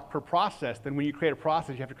monitor lock per process, then when you create a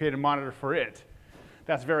process, you have to create a monitor for it.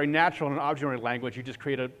 That's very natural in an object-oriented language. You just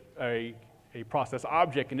create a process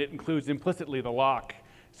object, and it includes implicitly the lock.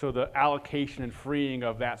 So the allocation and freeing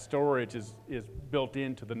of that storage is built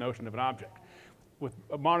into the notion of an object. With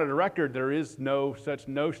a monitor record, there is no such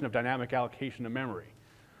notion of dynamic allocation of memory.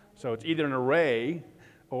 So it's either an array,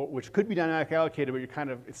 which could be dynamically allocated, but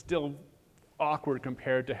it's still awkward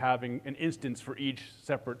compared to having an instance for each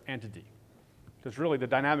separate entity. So it's really the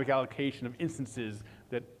dynamic allocation of instances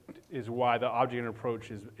that is why the object-oriented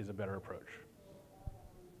approach is a better approach.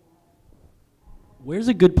 Where's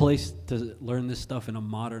a good place to learn this stuff in a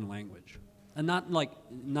modern language? And not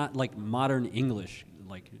like modern English,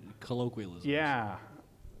 like colloquialism. Yeah.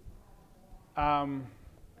 I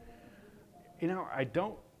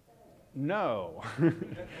don't know.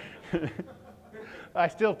 I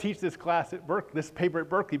still teach this class at this paper at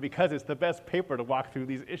Berkeley because it's the best paper to walk through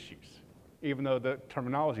these issues, even though the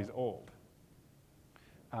terminology is old.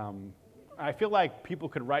 I feel like people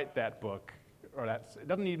could write that book, it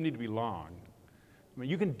doesn't even need to be long. I mean,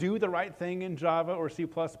 you can do the right thing in Java or C++,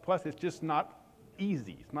 it's just not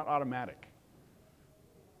easy, it's not automatic.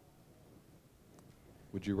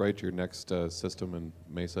 Would you write your next system in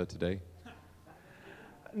Mesa today?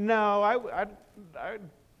 No, I'd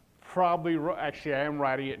probably, actually I am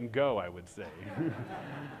writing it in Go, I would say.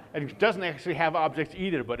 And it doesn't actually have objects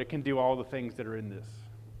either, but it can do all the things that are in this.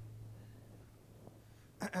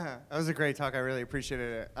 That was a great talk, I really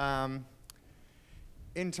appreciated it.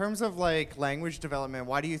 In terms of like language development,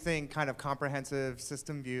 why do you think kind of comprehensive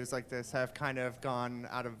system views like this have kind of gone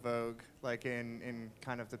out of vogue, like in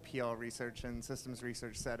kind of the PL research and systems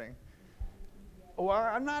research setting? Well,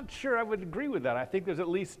 I'm not sure I would agree with that. I think there's at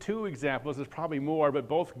least two examples, there's probably more, but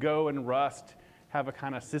both Go and Rust have a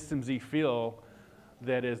kind of systems-y feel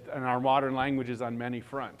that is in our modern languages on many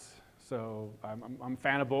fronts. So I'm a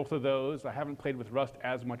fan of both of those. I haven't played with Rust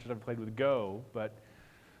as much as I've played with Go, but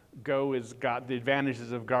Go has got the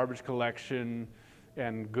advantages of garbage collection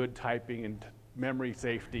and good typing and memory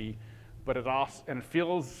safety, but it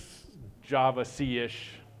feels Java C-ish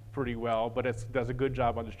pretty well, but it does a good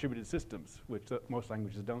job on distributed systems, which most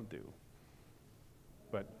languages don't do.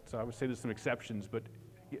 So I would say there's some exceptions, but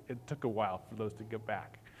it took a while for those to get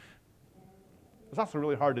back. It's also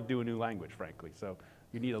really hard to do a new language, frankly, so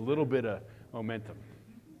you need a little bit of momentum.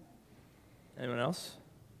 Anyone else?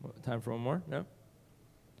 Time for one more? No?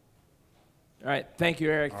 All right, thank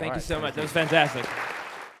you, Eric. Thank you so much. That was fantastic.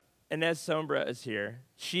 Ines Sombra is here.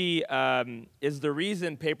 She is the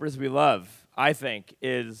reason Papers We Love, I think,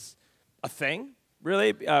 is a thing,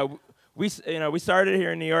 really. We started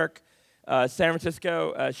here in New York, San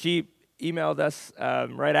Francisco. She emailed us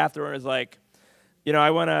right after and was like,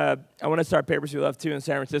 I want to start Papers We Love too in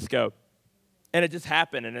San Francisco. And it just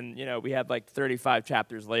happened, and then we had like 35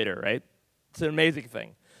 chapters later, right? It's an amazing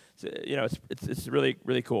thing. It's really,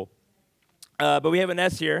 really cool. But we have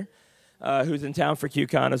Ines here, who's in town for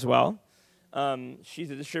QCon as well.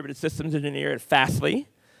 She's a distributed systems engineer at Fastly.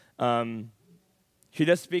 She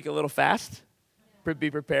does speak a little fast.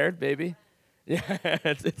 Be prepared, baby. Yeah,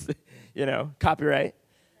 it's copyright.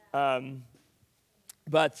 But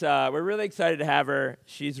we're really excited to have her.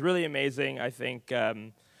 She's really amazing. I think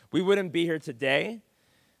we wouldn't be here today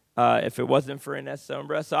if it wasn't for Ines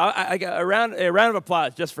Sombra. So I got a round of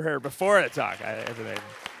applause just for her before the talk. It's amazing.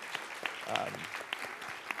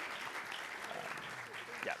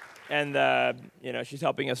 Yeah. you know, she's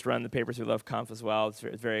helping us run the Papers We Love Conf as well. It's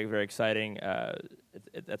very, very exciting.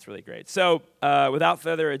 That's really great. So without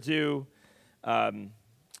further ado, Ines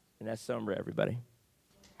Sombra, everybody.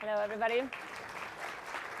 Hello, everybody.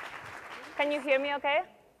 Can you hear me okay?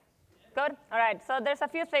 Good? All right. So there's a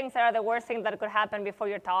few things that are the worst things that could happen before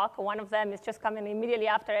your talk. One of them is just coming immediately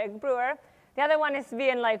after Brewer. The other one is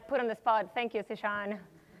being like put on the spot. Thank you, Sishan.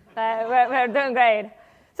 We're doing great.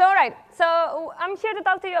 So all right, so I'm here to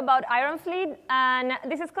talk to you about IronFleet, and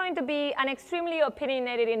this is going to be an extremely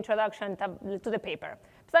opinionated introduction to the paper.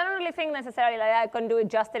 So I don't really think necessarily like I can do it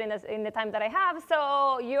justice in the time that I have,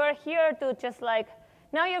 so you're here to just like,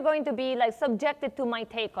 now you're going to be like subjected to my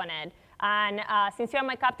take on it. And since you're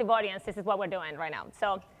my captive audience, this is what we're doing right now.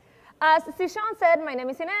 So as Sishan said, my name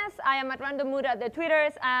is Ines. I am at Random Mood at the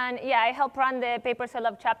Twitters, and yeah, I help run the Papers I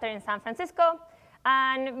Love chapter in San Francisco.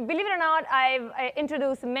 And believe it or not, I've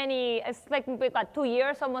introduced many, it's like about 2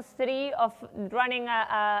 years, almost 3, of running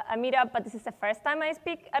a meetup, but this is the first time I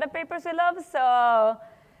speak at a Papers We Love, so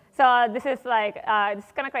this is like, this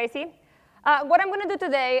is kind of crazy. What I'm going to do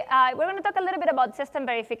today, we're going to talk a little bit about system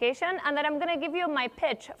verification, and then I'm going to give you my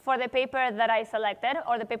pitch for the paper that I selected,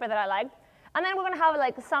 or the paper that I liked, and then we're going to have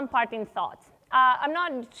like some parting thoughts. I'm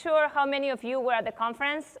not sure how many of you were at the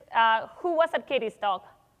conference. Who was at Caitie's talk?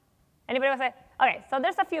 Anybody was like, okay, so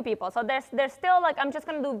there's a few people. So there's still like, I'm just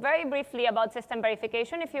going to do very briefly about system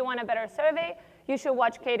verification. If you want a better survey, you should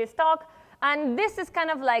watch Caitie's talk. And this is kind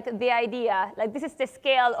of like the idea, like this is the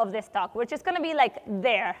scale of this talk, which is going to be like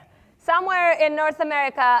there, somewhere in North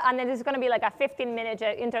America, and then this is going to be like a 15-minute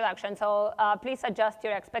introduction. So please adjust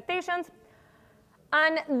your expectations.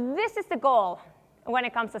 And this is the goal when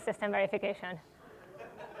it comes to system verification.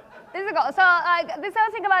 This is a goal. So this is how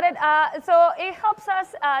I think about it. So it helps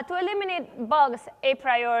us to eliminate bugs a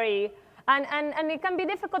priori, and it can be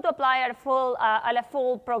difficult to apply at a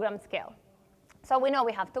full program scale. So we know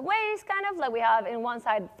we have two ways, kind of, like we have in one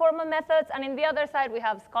side formal methods, and in the other side we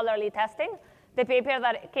have scholarly testing. The paper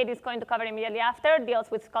that Caitie is going to cover immediately after deals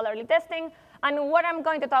with scholarly testing. And what I'm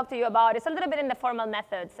going to talk to you about is a little bit in the formal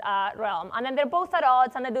methods realm. And then they're both at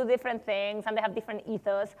odds, and they do different things, and they have different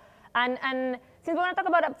ethos. And since we're going to talk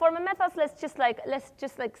about formal methods, let's just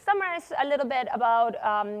like summarize a little bit about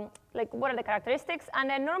like what are the characteristics. And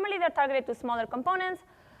then normally they're targeted to smaller components.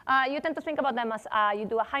 You tend to think about them as you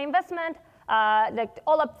do a high investment, like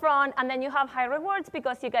all up front, and then you have high rewards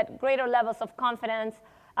because you get greater levels of confidence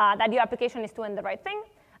that your application is doing the right thing.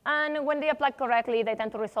 And when they apply correctly, they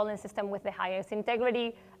tend to result in a system with the highest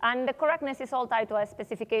integrity. And the correctness is all tied to a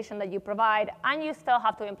specification that you provide, and you still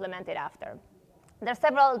have to implement it after. There's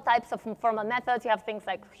several types of formal methods. You have things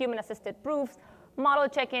like human-assisted proofs, model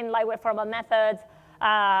checking, lightweight formal methods,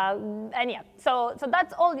 and yeah. So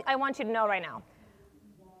that's all I want you to know right now.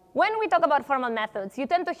 When we talk about formal methods, you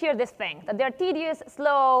tend to hear this thing, that they're tedious,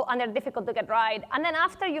 slow, and they're difficult to get right. And then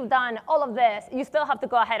after you've done all of this, you still have to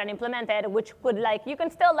go ahead and implement it, which could like, you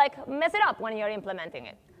can still like mess it up when you're implementing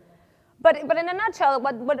it. But in a nutshell,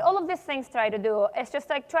 what all of these things try to do is just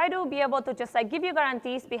like try to be able to just like give you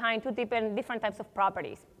guarantees behind two different types of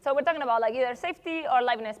properties. So we're talking about like either safety or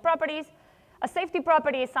liveness properties. A safety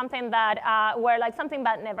property is something that where like something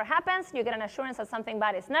bad never happens. You get an assurance that something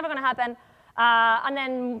bad is never going to happen. And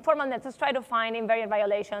then formal methods try to find invariant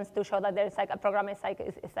violations to show that there's like a program is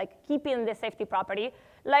like keeping the safety property.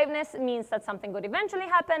 Liveness means that something could eventually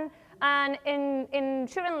happen. And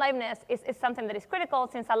ensuring liveness is something that is critical,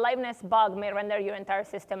 since a liveness bug may render your entire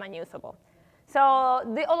system unusable. So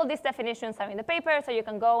all of these definitions are in the paper, so you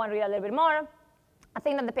can go and read a little bit more. A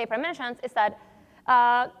thing that the paper mentions is that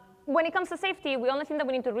when it comes to safety, the only thing that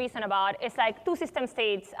we need to reason about is like 2 system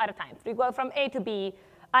states at a time. We go from A to B.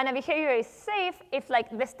 And a behavior is safe if like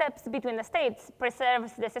the steps between the states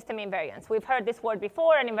preserves the system invariance. We've heard this word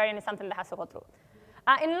before, and invariant is something that has to go through.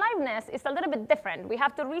 In liveness, it's a little bit different. We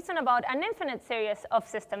have to reason about an infinite series of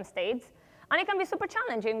system states. And it can be super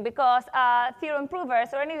challenging because theorem provers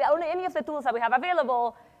or any of the tools that we have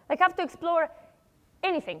available like have to explore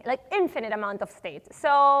anything, like infinite amount of states. So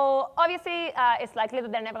obviously, it's likely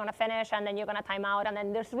that they're never going to finish, and then you're going to time out, and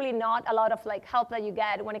then there's really not a lot of like help that you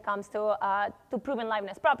get when it comes to proving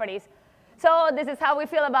liveness properties. So this is how we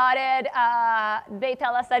feel about it. They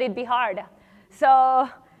tell us that it'd be hard. So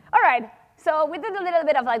all right. So we did a little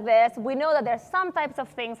bit of like this. We know that there's some types of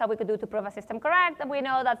things that we could do to prove a system correct. And we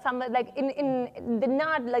know that some, like in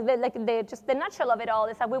the just the nutshell of it all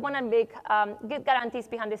is that we want to get guarantees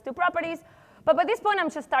behind these 2 properties. But by this point, I'm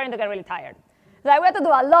just starting to get really tired. Like we have to do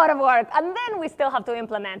a lot of work, and then we still have to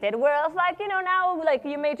implement it. Whereas like, you know, now like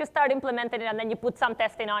you may just start implementing it, and then you put some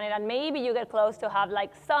testing on it, and maybe you get close to have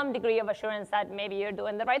like some degree of assurance that maybe you're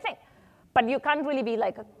doing the right thing. but you can't really be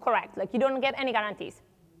like correct. Like you don't get any guarantees.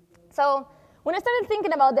 So when I started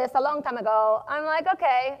thinking about this a long time ago, I'm like,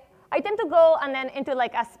 okay, I tend to go and then into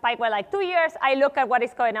like a spike where like 2 years, I look at what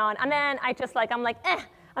is going on, and then I just like, I'm like, eh.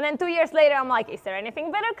 And then 2 years later, I'm like, is there anything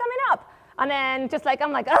better coming up? And then just like,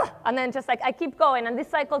 I'm like, ugh. And then just like, I keep going, and this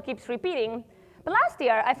cycle keeps repeating. But last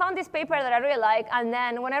year, I found this paper that I really like, and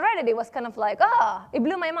then when I read it, it was kind of like, it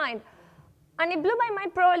blew my mind. And it blew my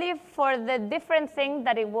mind probably for the different thing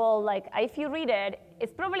that it will, like, if you read it,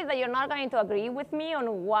 it's probably that you're not going to agree with me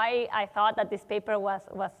on why I thought that this paper was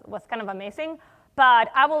kind of amazing. But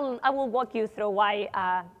I will walk you through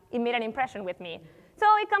why it made an impression with me. So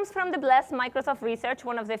it comes from the blessed Microsoft Research,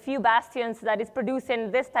 one of the few bastions that is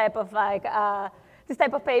producing this type of like this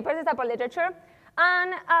type of papers, this type of literature.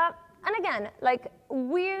 And again, like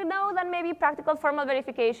we know that maybe practical formal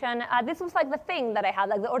verification, this was like the thing that I had,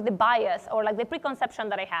 like or the bias or like the preconception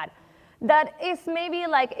that I had. That is maybe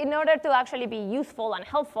like in order to actually be useful and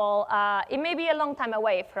helpful, it may be a long time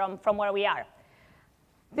away from where we are.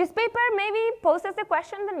 This paper maybe poses the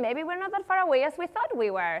question that maybe we're not that far away as we thought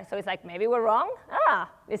we were. So it's like, maybe we're wrong?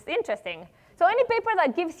 It's interesting. So any paper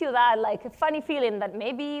that gives you that like funny feeling that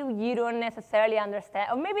maybe you don't necessarily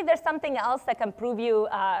understand, or maybe there's something else that can prove you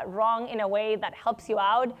wrong in a way that helps you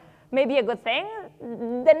out, maybe a good thing,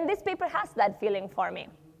 then this paper has that feeling for me.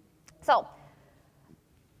 So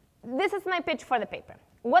this is my pitch for the paper.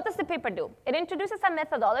 What does the paper do? It introduces a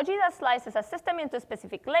methodology that slices a system into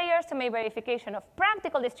specific layers to make verification of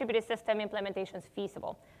practical distributed system implementations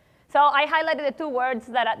feasible. So I highlighted the two words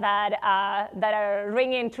that are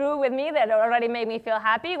ringing true with me that already made me feel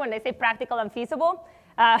happy when they say practical and feasible.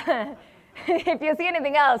 If you see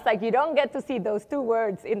anything else, like you don't get to see those two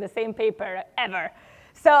words in the same paper ever.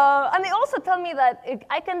 So, and they also tell me that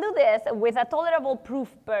I can do this with a tolerable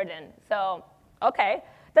proof burden. So, okay,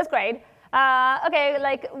 that's great. Okay,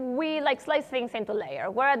 like we like slice things into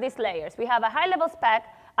layers. Where are these layers? We have a high-level spec,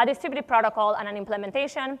 a distributed protocol, and an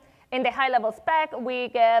implementation. In the high-level spec, we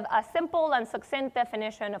give a simple and succinct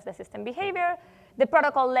definition of the system behavior. The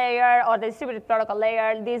protocol layer, or the distributed protocol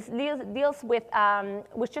layer, this deals with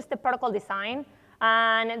just the protocol design,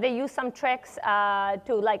 and they use some tricks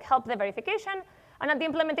to like help the verification. And at the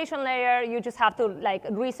implementation layer, you just have to like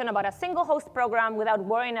reason about a single host program without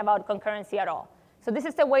worrying about concurrency at all. So this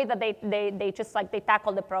is the way that they just like they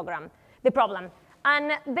tackle the problem.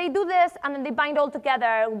 And they do this, and then they bind all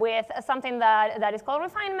together with something that is called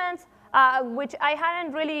refinements, which I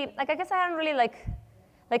hadn't really, like I guess I hadn't really like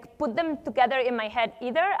put them together in my head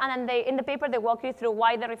either. And then in the paper, they walk you through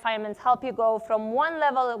why the refinements help you go from one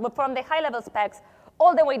level, from the high-level specs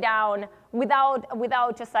all the way down without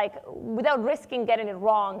risking getting it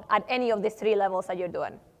wrong at any of these three levels that you're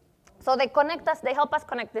doing. So they connect us, they help us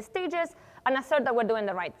connect the stages and assert that we're doing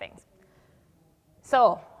the right things.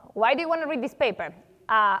 So why do you want to read this paper?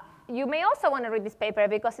 You may also want to read this paper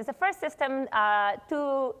because it's the first system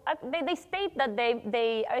they state that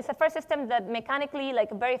it's the first system that mechanically like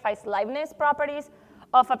verifies liveness properties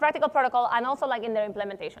of a practical protocol and also like in their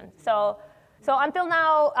implementation. So until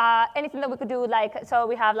now, anything that we could do, like, so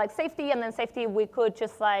we have like safety, and then safety we could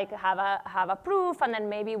just like have a proof, and then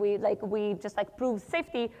maybe we just like prove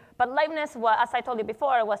safety. But liveness, as I told you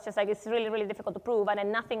before, was just like it's really, really difficult to prove, and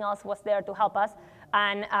then nothing else was there to help us.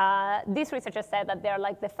 And these researchers said that they're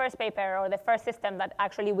like the first paper or the first system that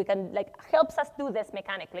actually we can like helps us do this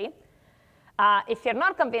mechanically. If you're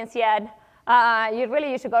not convinced yet,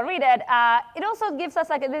 you should go read it. It also gives us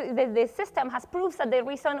like the system has proofs that they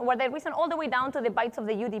reason all the way down to the bytes of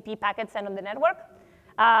the UDP packets sent on the network,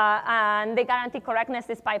 and they guarantee correctness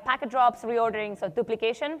despite packet drops, reorderings, or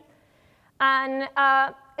duplication. And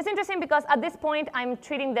it's interesting because at this point I'm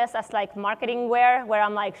treating this as like marketing ware, where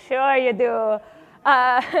I'm like, sure you do.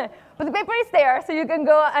 But the paper is there, so you can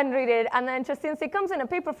go and read it. And then just since it comes in a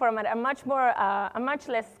paper format, I'm much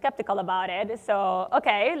less skeptical about it. So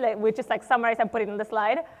okay, we just like summarize and put it on the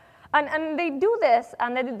slide. And they do this,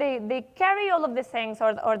 and they carry all of these things,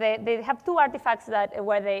 or they have two artifacts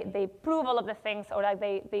where they prove all of the things, or like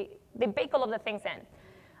they bake all of the things in.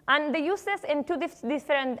 And they use this in two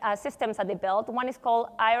different systems that they built. One is called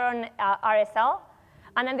IronRSL,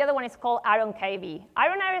 and then the other one is called IronKV.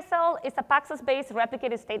 IronRSL is a Paxos-based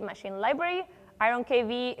replicated state machine library.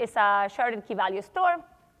 IronKV is a sharded key value store.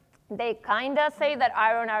 They kind of say that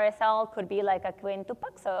IronRSL could be like akin to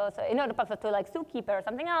Paxos, to Paxos, to like Zookeeper or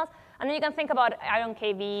something else. And then you can think about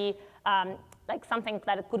IronKV like something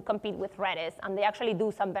that could compete with Redis, and they actually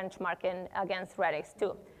do some benchmarking against Redis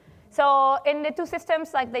too. So in the two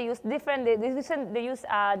systems, like they use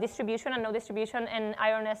distribution and no distribution, and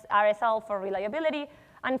IronRSL for reliability,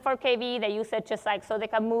 And for KV, they use it just like so they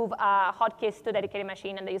can move hotkeys to dedicated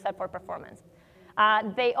machine, and they use that for performance.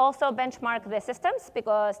 They also benchmark the systems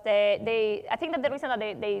because I think that the reason that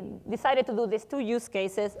they decided to do these 2 use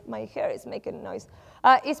cases, my hair is making noise,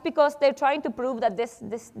 is because they're trying to prove that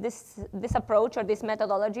this approach or this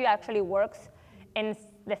methodology actually works in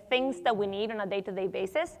the things that we need on a day-to-day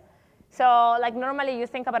basis. So like normally you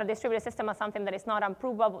think about a distributed system as something that is not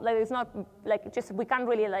unprovable, like it's not like just, we can't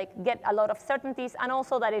really like get a lot of certainties, and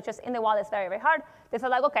also that it's just in the wild is very, very hard. They said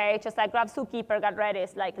like, okay, just like grab Zookeeper, get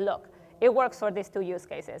Redis, like look, it works for these 2 use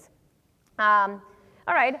cases. All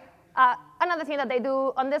right, another thing that they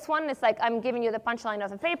do on this one is like, I'm giving you the punchline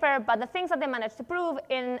of the paper, but the things that they managed to prove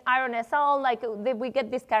in IronSL, like we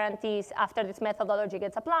get these guarantees after this methodology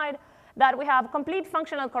gets applied, that we have complete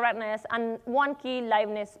functional correctness and 1 key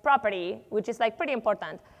liveness property, which is like pretty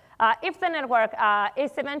important. If the network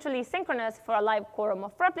is eventually synchronous for a live quorum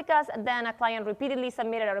of replicas, then a client repeatedly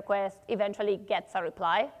submitted a request eventually gets a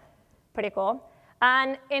reply. Pretty cool.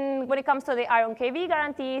 And when it comes to the Iron KV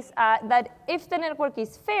guarantees, that if the network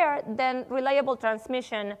is fair, then reliable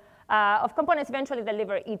transmission of components eventually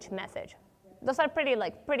deliver each message. Those are pretty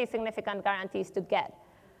significant guarantees to get.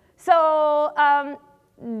 So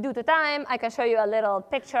due to time, I can show you a little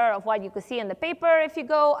picture of what you could see in the paper if you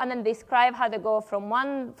go, and then describe how they go from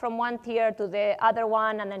one tier to the other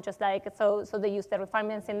one, and then just like, so they use the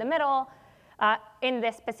refinements in the middle. In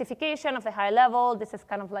the specification of the high level, this is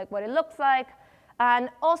kind of like what it looks like. And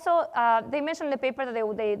also, they mentioned in the paper that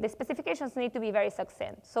the specifications need to be very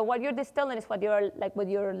succinct. So what you're distilling is what you're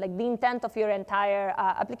the intent of your entire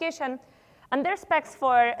application. And their specs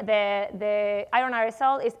for the Iron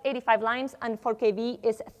RSL is 85 lines, and for KV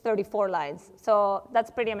is 34 lines. So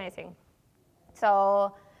that's pretty amazing.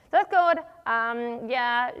 So that's good.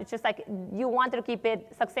 Yeah, it's just like you want to keep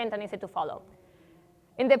it succinct and easy to follow.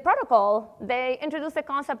 In the protocol, they introduce the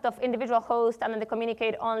concept of individual host, and then they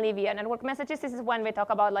communicate only via network messages. This is when we talk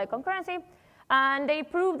about like concurrency. And they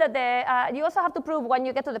prove that you also have to prove when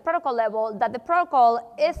you get to the protocol level that the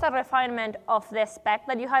protocol is a refinement of the spec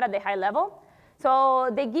that you had at the high level. So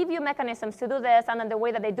they give you mechanisms to do this, and then the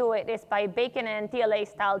way that they do it is by baking in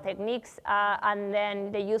TLA-style techniques, and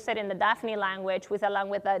then they use it in the Daphne language, with a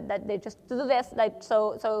language that they just do this. Like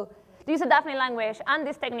so they use the Daphne language and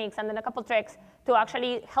these techniques, and then a couple tricks to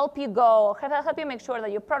actually help you make sure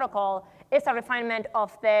that your protocol is a refinement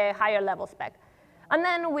of the higher level spec. And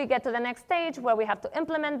then we get to the next stage where we have to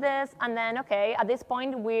implement this, and then, okay, at this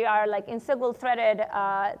point, we are like in single-threaded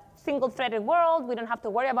world. We don't have to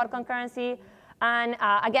worry about concurrency. And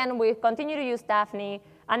again, we continue to use Daphne.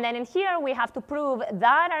 And then in here, we have to prove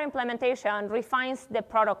that our implementation refines the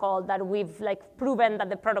protocol, that we've like proven that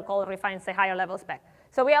the protocol refines the higher level spec.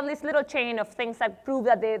 So we have this little chain of things that prove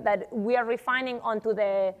that we are refining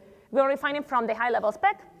from the high level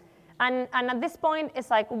spec. And at this point, it's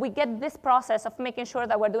like we get this process of making sure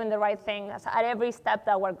that we're doing the right thing at every step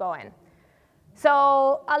that we're going.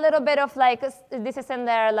 So a little bit of like, this is in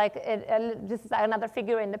there, like this is another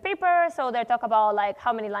figure in the paper. So they talk about like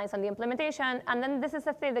how many lines on the implementation. And then this is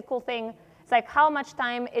the cool thing. It's like how much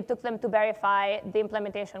time it took them to verify the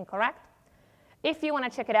implementation correct. If you want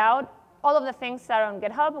to check it out, all of the things are on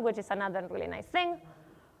GitHub, which is another really nice thing.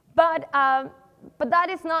 But that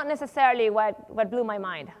is not necessarily what blew my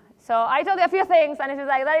mind. So I told you a few things, and it's just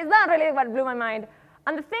like, that is not really what blew my mind.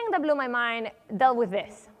 And the thing that blew my mind dealt with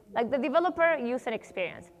this, like the developer user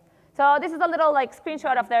experience. So this is a little like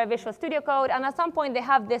screenshot of their Visual Studio Code, and at some point they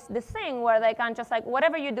have this thing where they can just like,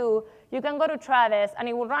 whatever you do, you can go to Travis, and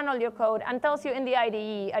it will run all your code and tells you in the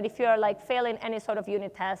IDE, and if you're like failing any sort of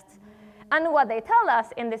unit tests. And what they tell us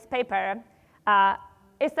in this paper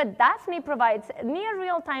is that Daphne provides near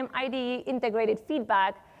real-time IDE integrated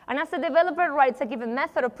feedback. And as the developer writes a given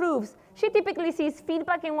method or proves, she typically sees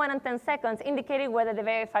feedback in 1 and 10 seconds, indicating whether the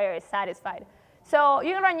verifier is satisfied. So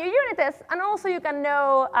you can run your unit tests, and also you can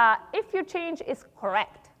know if your change is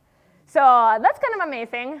correct. So that's kind of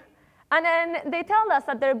amazing. And then they tell us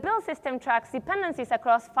that their build system tracks dependencies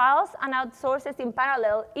across files and outsources in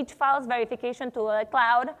parallel each file's verification to a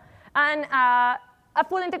cloud. And a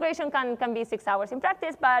full integration can be 6 hours in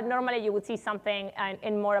practice, but normally you would see something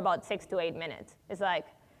in more about 6 to 8 minutes. It's like,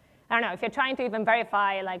 I don't know, if you're trying to even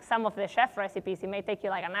verify like some of the chef recipes, it may take you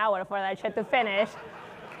like an hour for that shit to finish.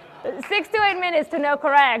 6 to 8 minutes to know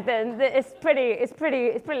correct, and it's pretty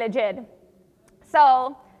legit.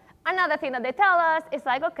 So another thing that they tell us is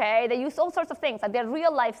like, okay, they use all sorts of things. Like their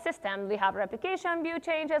real life system, we have replication, view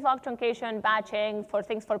changes, log truncation, batching for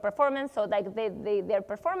things for performance. So like their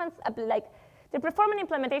performance, like they're performing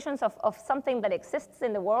implementations of something that exists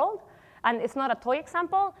in the world. and it's not a toy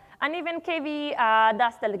example. And even KV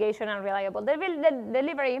does delegation and reliable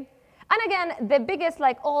delivery. And again, the biggest,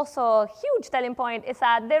 also huge telling point is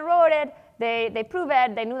that they wrote it, they proved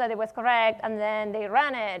it, they knew that it was correct, and then they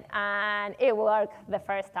ran it, and it worked the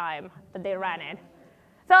first time that they ran it.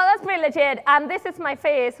 So that's pretty legit. And this is my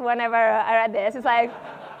face whenever I read this. It's like,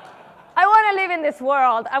 I want to live in this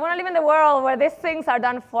world. I want to live in the world where these things are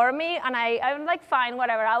done for me, and I'm like, fine,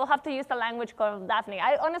 whatever. I will have to use the language called Daphne.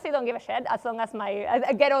 I honestly don't give a shit as long as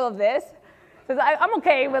I get all of this. So I'm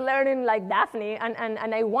okay with learning like Daphne,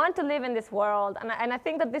 and I want to live in this world. And I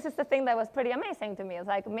think that this is the thing that was pretty amazing to me. It's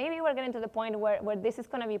like, maybe we're getting to the point where this is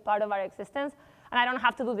going to be part of our existence, and I don't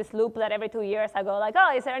have to do this loop that every 2 years I go like,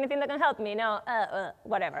 oh, is there anything that can help me? No,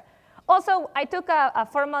 whatever. Also, I took a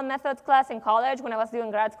formal methods class in college when I was doing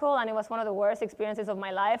grad school, and it was one of the worst experiences of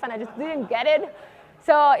my life, and I just didn't get it.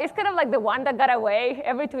 So it's kind of like the one that got away.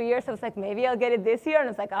 Every 2 years, I was like, maybe I'll get it this year, and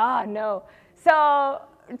it's like, oh, no.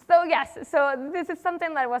 So yes, so this is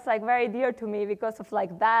something that was like very dear to me because of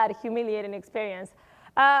like that humiliating experience.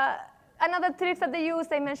 Another tricks that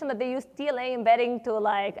they mentioned that they use TLA embedding to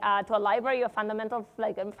a library of fundamental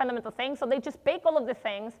things. So they just bake all of the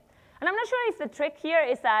things. And I'm not sure if the trick here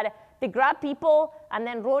is that they grab people and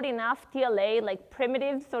then wrote enough TLA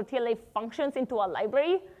primitives or TLA functions into a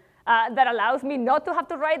library that allows me not to have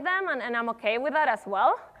to write them, and I'm okay with that as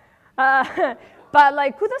well.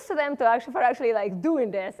 But kudos to them for actually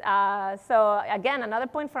doing this. So again, another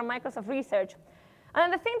point from Microsoft research. And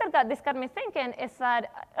then the thing that got me thinking is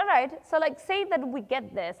that, all right, so say that we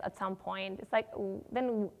get this at some point. It's like,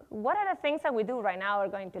 then what are the things that we do right now are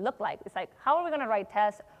going to look like? It's like, how are we going to write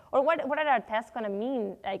tests? Or what are our tests going to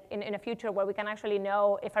mean in a future where we can actually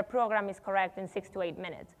know if our program is correct in 6 to 8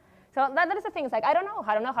 minutes? So that is the thing. It's like, I don't know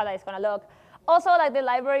how that is going to look. Also, the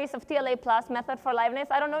libraries of TLA plus method for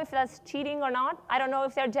liveness, I don't know if that's cheating or not. I don't know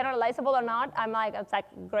if they're generalizable or not. I'm like, it's like,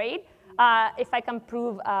 great. If I can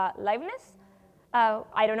prove liveness,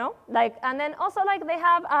 I don't know. And then also,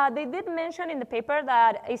 they did mention in the paper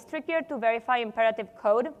that it's trickier to verify imperative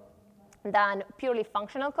code than purely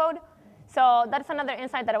functional code. So that's another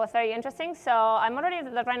insight that was very interesting. So I'm already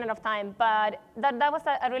running out of time, but that was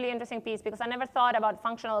a really interesting piece because I never thought about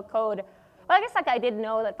functional code. Well, I guess I did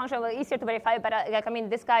know that functional was easier to verify, but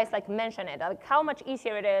this guy is mention it, how much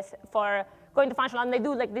easier it is for going to functional. And they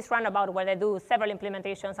do this roundabout where they do several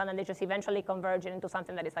implementations, and then they just eventually converge it into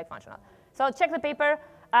something that is functional. So check the paper,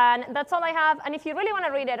 and that's all I have. And if you really want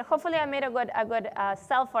to read it, hopefully I made a good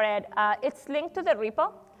sell for it. It's linked to the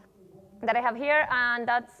repo that I have here, and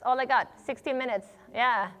that's all I got. 16 minutes,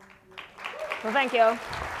 yeah. Well, thank you.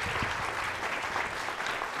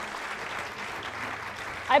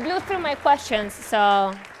 I blew through my questions,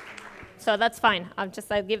 so that's fine. I'll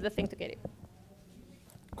give the thing to Caitie.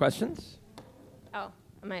 Questions? Oh,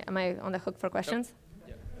 am I on the hook for questions?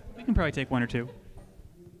 Yep. We can probably take one or two.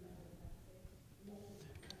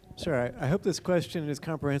 Sure, I hope this question is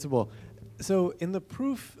comprehensible. So in the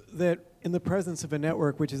proof that in the presence of a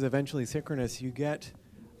network which is eventually synchronous, you get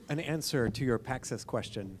an answer to your Paxos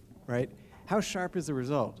question, right? How sharp is the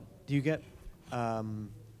result? Do you get an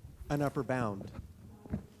upper bound?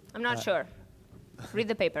 I'm not sure. Read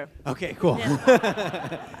the paper. Okay, cool.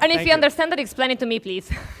 Yeah. And if you understand it, explain it to me,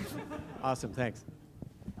 please. Awesome, thanks.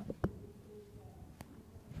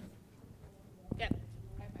 Yeah.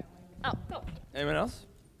 Oh, go. Anyone else?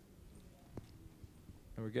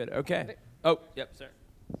 We're good. Okay. Oh, yep, sir.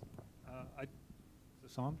 Is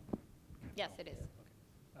this on? Yes, it is.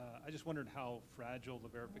 Okay. I just wondered how fragile the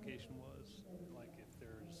verification was. If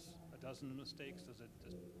there's a dozen mistakes, does it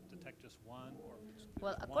detect just one?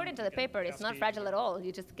 Well, according to the paper, it's not fragile at all.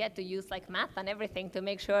 You just get to use math and everything to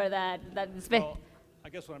make sure that it's well, I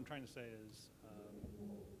guess what I'm trying to say is,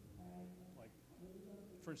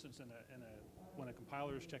 for instance, when a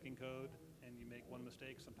compiler is checking code and you make one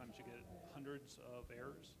mistake, sometimes you get hundreds of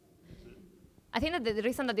errors. I think that the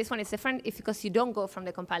reason that this one is different is because you don't go from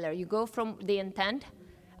the compiler. You go from the intent,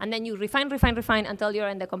 and then you refine until you're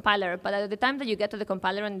in the compiler. But at the time that you get to the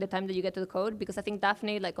compiler and the time that you get to the code, because I think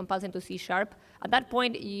Daphne compiles into C#, at that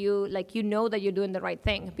point you know that you're doing the right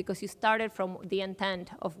thing because you started from the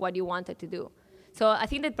intent of what you wanted to do. So I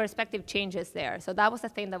think the perspective changes there. So that was the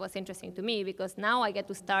thing that was interesting to me because now I get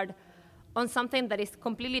to start on something that is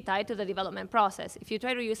completely tied to the development process. If you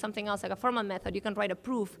try to use something else like a formal method, you can write a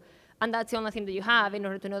proof, and that's the only thing that you have in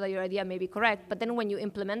order to know that your idea may be correct. But then when you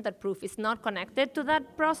implement that proof, it's not connected to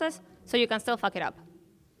that process, so you can still fuck it up.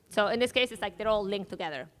 So in this case, it's they're all linked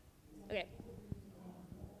together. Okay.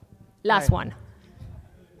 Last one.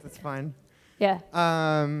 That's fine. Yeah.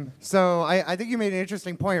 So I think you made an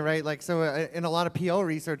interesting point, right? So in a lot of PL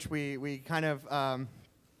research, we kind of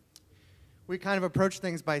we kind of approach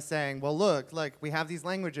things by saying, well, look, like we have these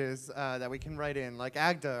languages that we can write in, like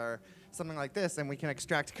Agda or something like this, and we can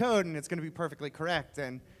extract code, and it's going to be perfectly correct.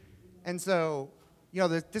 And so,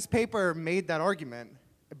 this paper made that argument.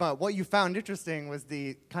 But what you found interesting was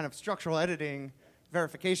the kind of structural editing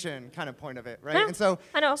verification kind of point of it, right? Yeah, and so,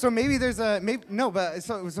 I know. so maybe there's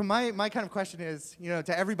so my kind of question is,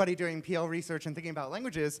 to everybody doing PL research and thinking about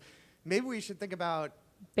languages, maybe we should think about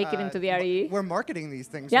bake it into the RE. We're marketing these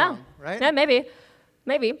things Yeah. wrong, right? Yeah, maybe.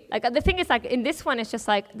 Like the thing is, like in this one, it's just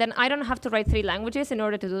like then I don't have to write 3 languages in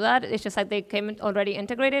order to do that. It's just like they came already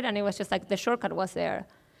integrated, and it was just like the shortcut was there.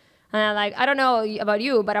 And I don't know about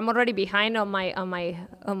you, but I'm already behind on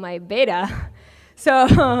my beta.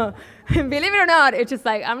 So believe it or not, it's just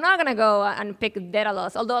like I'm not gonna go and pick data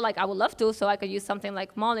loss. Although like I would love to, so I could use something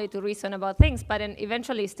like Molly to reason about things. But then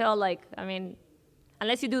eventually, still like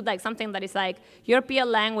unless you do like something that is like your PL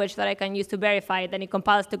language that I can use to verify it, then it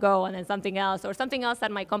compiles to Go, and then something else, or something else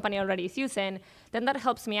that my company already is using, then that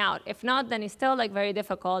helps me out. If not, then it's still like very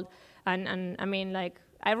difficult. And I mean like.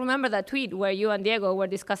 I remember that tweet where you and Diego were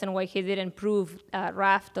discussing why he didn't prove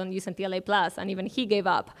Raft on using TLA+, and even he gave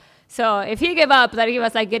up. So if he gave up that he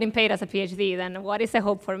was like getting paid as a PhD, then what is the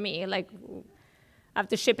hope for me? Like, I have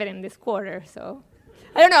to ship it in this quarter, so.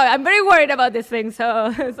 I don't know, I'm very worried about this thing,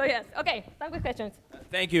 so yes. Okay, start with questions.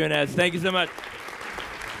 Thank you, Ines. Thank you so much.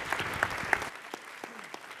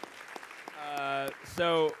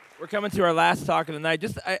 So we're coming to our last talk of the night.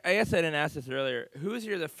 I guess I didn't ask this earlier. Who's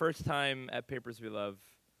here the first time at Papers We Love?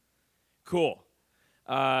 Cool.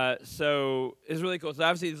 So it's really cool. So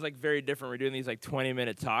obviously it's like very different. We're doing these like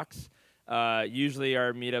 20-minute talks. Usually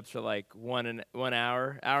our meetups are like 1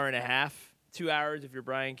 hour, hour and a half, 2 hours if you're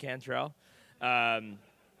Brian Cantrell. So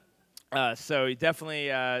you definitely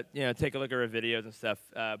take a look at our videos and stuff.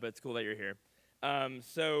 But it's cool that you're here.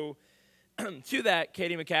 So to that,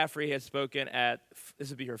 Caitie McCaffrey has spoken at, this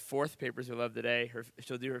will be her 4th Papers We Love today.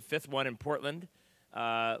 She'll do her 5th one in Portland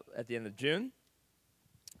at the end of June,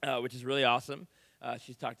 which is really awesome.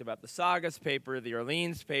 She's talked about the Sagas paper, the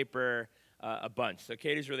Orleans paper, a bunch. So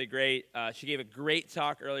Caitie's really great. She gave a great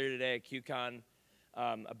talk earlier today at QCon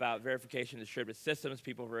about verification of distributed systems.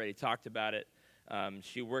 People have already talked about it.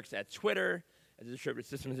 She works at Twitter as a distributed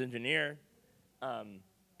systems engineer.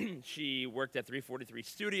 She worked at 343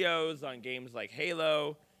 Studios on games like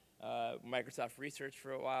Halo, Microsoft Research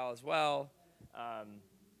for a while as well.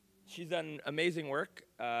 She's done amazing work.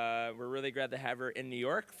 We're really glad to have her in New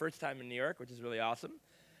York, first time in New York, which is really awesome,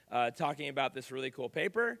 talking about this really cool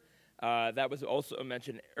paper. That was also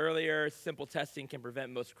mentioned earlier. Simple testing can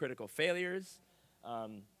prevent most critical failures.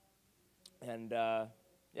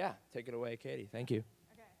 Yeah, take it away, Caitie. Thank you.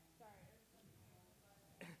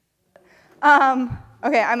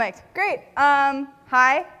 Okay, I'm mic'd. Great.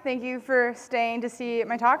 Hi, thank you for staying to see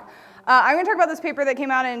my talk. I'm going to talk about this paper that came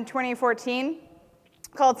out in 2014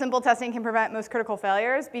 called Simple Testing Can Prevent Most Critical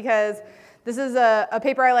Failures, because this is a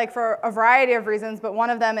paper I like for a variety of reasons, but one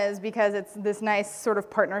of them is because it's this nice sort of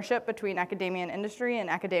partnership between academia and industry, and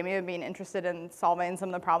academia being interested in solving some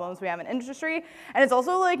of the problems we have in industry, and it's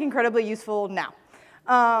also like incredibly useful now.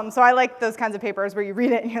 So I like those kinds of papers where you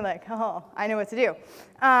read it and you're like, oh, I know what to do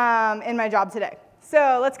in my job today.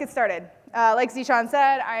 So let's get started. Like Zishan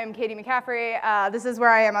said, I am Caitie McCaffrey. This is where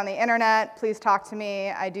I am on the internet. Please talk to me.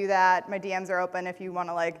 I do that. My DMs are open if you want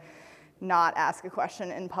to like not ask a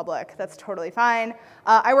question in public. That's totally fine.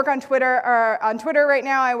 I work on Twitter, right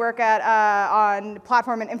now. I work at on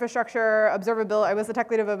platform and infrastructure observability. I was the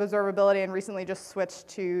tech lead of observability and recently just switched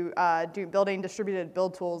to building distributed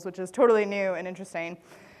build tools, which is totally new and interesting.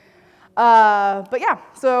 But yeah,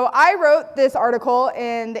 so I wrote this article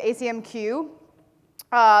in the ACMQ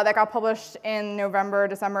that got published in November,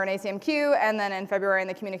 December in ACMQ, and then in February in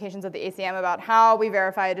the communications of the ACM about how we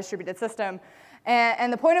verify a distributed system.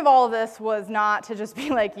 And the point of all of this was not to just be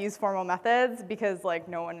like use formal methods, because like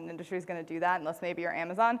no one in the industry is going to do that unless maybe you're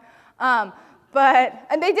Amazon. And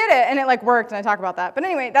they did it, and it like worked, and I talk about that. But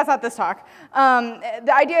anyway, that's not this talk.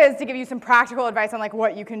 The idea is to give you some practical advice on like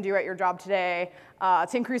what you can do at your job today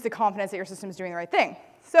to increase the confidence that your system is doing the right thing.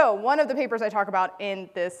 So one of the papers I talk about in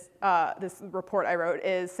this report I wrote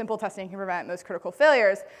is Simple Testing Can Prevent Most Critical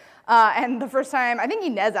Failures. And the first time, I think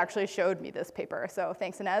Ines actually showed me this paper, so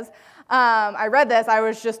thanks, Ines. I read this, I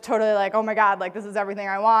was just totally like, oh my god, like this is everything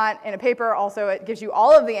I want in a paper. Also, it gives you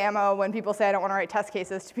all of the ammo when people say I don't want to write test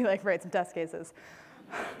cases to be like, write some test cases.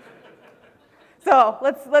 So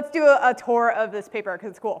let's do a tour of this paper,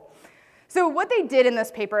 because it's cool. So what they did in this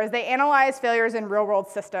paper is they analyzed failures in real-world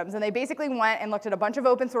systems, and they basically went and looked at a bunch of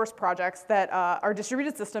open source projects that are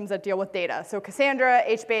distributed systems that deal with data. So Cassandra,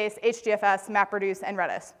 HBase, HDFS, MapReduce, and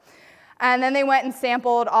Redis. And then they went and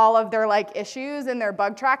sampled all of their like issues in their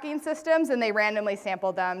bug tracking systems, and they randomly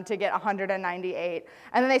sampled them to get 198.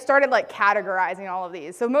 And then they started like categorizing all of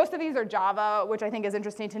these. So most of these are Java, which I think is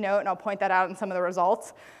interesting to note, and I'll point that out in some of the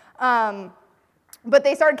results. But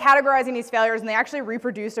they started categorizing these failures, and they actually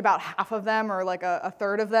reproduced about half of them, or like a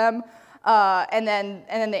third of them. And then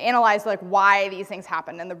they analyzed like why these things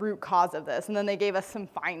happened and the root cause of this. And then they gave us some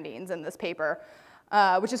findings in this paper,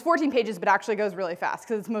 which is 14 pages, but actually goes really fast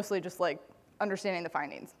because it's mostly just like understanding the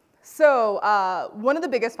findings. So one of the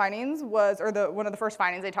biggest findings was, or one of the first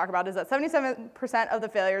findings they talk about is that 77% of the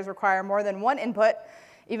failures require more than one input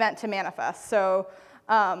event to manifest. So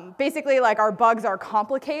basically, like our bugs are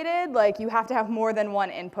complicated. Like you have to have more than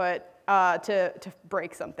one input to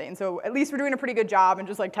break something. So at least we're doing a pretty good job in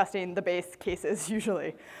just like testing the base cases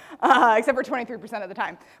usually, except for 23% of the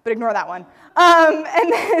time, but ignore that one.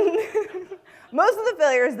 And then most of the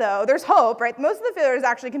failures though, there's hope, right? Most of the failures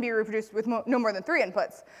actually can be reproduced with no more than 3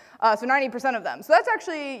 inputs, so 90% of them. So that's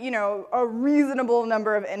actually, you know, a reasonable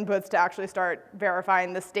number of inputs to actually start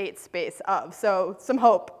verifying the state space of. So some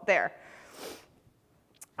hope there.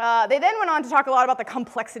 They then went on to talk a lot about the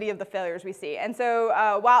complexity of the failures we see. And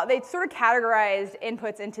so while they sort of categorized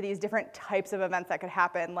inputs into these different types of events that could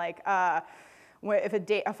happen, like if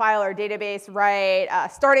a file or database write,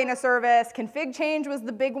 starting a service, config change was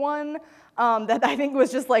the big one. That I think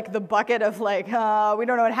was just like the bucket of like, we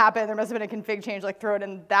don't know what happened. There must have been a config change, like throw it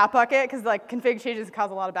in that bucket, because like config changes cause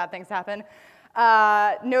a lot of bad things to happen.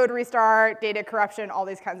 Node restart, data corruption, all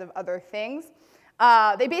these kinds of other things.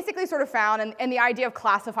 They basically sort of found, and the idea of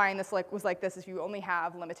classifying this was like this: is you only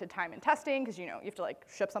have limited time in testing because you have to like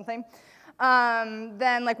ship something.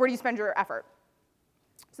 Then like where do you spend your effort?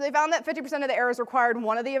 So they found that 50% of the errors required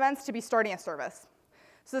one of the events to be starting a service.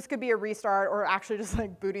 So this could be a restart or actually just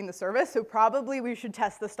like booting the service. So probably we should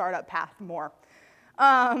test the startup path more.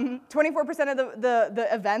 24% of the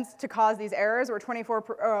events to cause these errors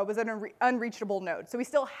was an unreachable node. So we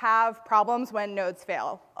still have problems when nodes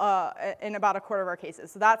fail in about a quarter of our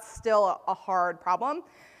cases. So that's still a hard problem.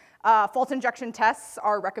 Fault injection tests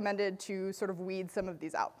are recommended to sort of weed some of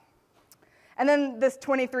these out. And then this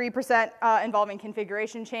 23% involving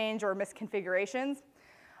configuration change or misconfigurations.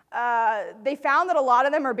 They found that a lot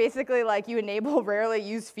of them are basically like you enable rarely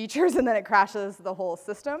used features and then it crashes the whole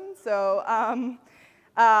system. So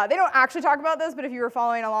they don't actually talk about this, but if you were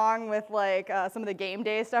following along with like some of the game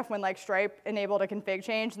day stuff when like Stripe enabled a config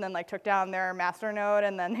change and then like took down their master node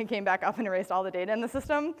and then it came back up and erased all the data in the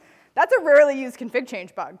system, that's a rarely used config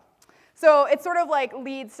change bug. So it sort of like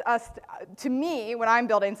leads us, to me, when I'm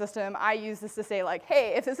building system, I use this to say like,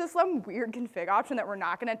 hey, if this is some weird config option that we're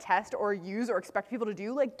not gonna test or use or expect people to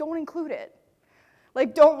do, like don't include it.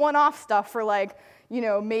 Like don't one-off stuff for like,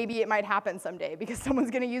 maybe it might happen someday because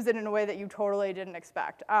someone's gonna use it in a way that you totally didn't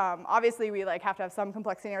expect. Obviously we like have to have some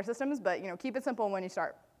complexity in our systems, but keep it simple when you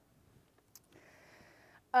start.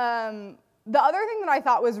 The other thing that I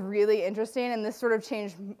thought was really interesting, and this sort of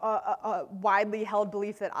changed a widely held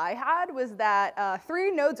belief that I had, was that 3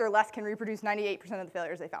 nodes or less can reproduce 98% of the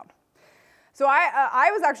failures they found. So I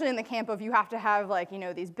was actually in the camp of you have to have like,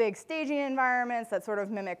 these big staging environments that sort of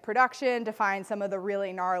mimic production to find some of the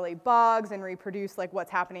really gnarly bugs and reproduce like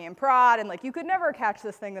what's happening in prod. And like you could never catch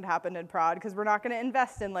this thing that happened in prod because we're not going to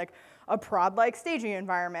invest in like a prod-like staging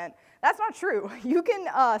environment. That's not true. You can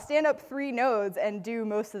stand up 3 nodes and do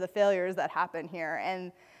most of the failures that happen here.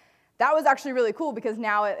 And that was actually really cool because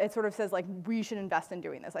now it sort of says like we should invest in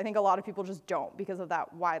doing this. I think a lot of people just don't because of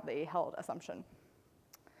that widely held assumption.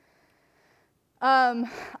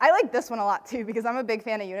 I like this one a lot too because I'm a big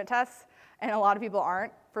fan of unit tests and a lot of people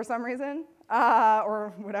aren't for some reason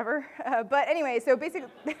or whatever. But anyway, so basically,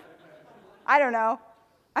 I don't know.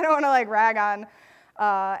 I don't want to like rag on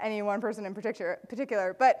any one person in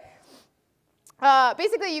particular, but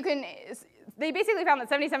basically they basically found that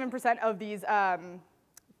 77% of these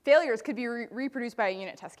failures could be reproduced by a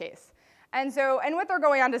unit test case. And what they're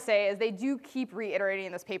going on to say is they do keep reiterating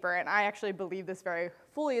in this paper, and I actually believe this very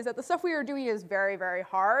fully, is that the stuff we are doing is very, very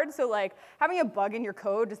hard. So like having a bug in your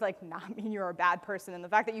code does like not mean you're a bad person. And the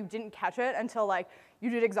fact that you didn't catch it until like you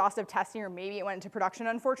did exhaustive testing or maybe it went into production,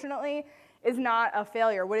 unfortunately, is not a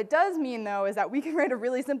failure. What it does mean though is that we can write a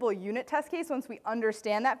really simple unit test case once we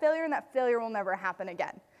understand that failure, and that failure will never happen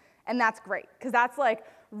again. And that's great, because that's like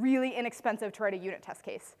really inexpensive to write a unit test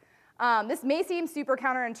case. This may seem super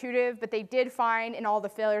counterintuitive, but they did find in all the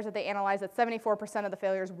failures that they analyzed that 74% of the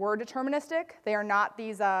failures were deterministic. They are not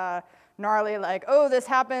these gnarly like, oh, this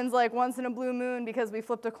happens like once in a blue moon because we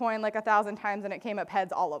flipped a coin like 1,000 times and it came up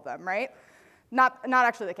heads, all of them, right? Not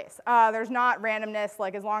actually the case. There's not randomness.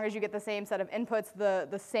 Like as long as you get the same set of inputs,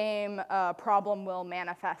 the same problem will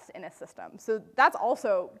manifest in a system. So that's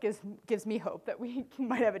also gives me hope that we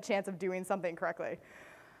might have a chance of doing something correctly.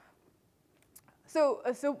 So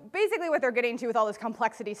basically what they're getting to with all this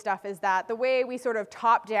complexity stuff is that the way we sort of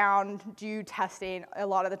top-down do testing a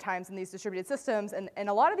lot of the times in these distributed systems, and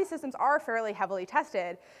a lot of these systems are fairly heavily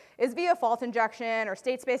tested, is via fault injection or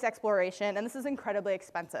state space exploration, and this is incredibly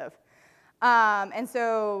expensive. And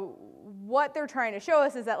so what they're trying to show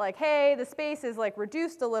us is that like, hey, the space is like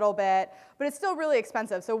reduced a little bit, but it's still really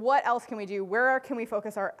expensive. So what else can we do? Where can we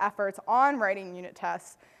focus our efforts on writing unit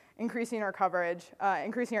tests, increasing our coverage,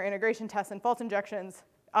 increasing our integration tests and fault injections,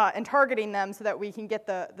 and targeting them so that we can get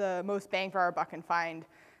the most bang for our buck and find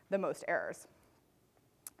the most errors.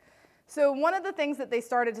 So one of the things that they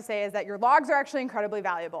started to say is that your logs are actually incredibly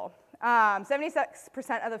valuable. 76%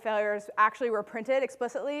 of the failures actually were printed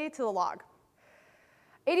explicitly to the log.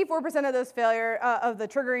 84% of those of the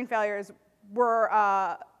triggering failures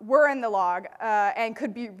were in the log and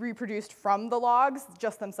could be reproduced from the logs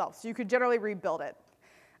just themselves. So you could generally rebuild it.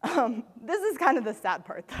 This is kind of the sad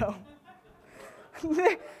part, though.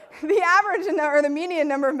 The average or the median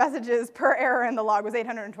number of messages per error in the log was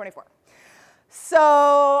 824.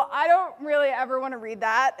 So I don't really ever want to read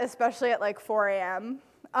that, especially at like 4 a.m.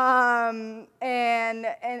 And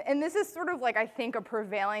this is sort of like, I think, a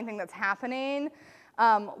prevailing thing that's happening.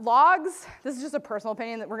 Logs, this is just a personal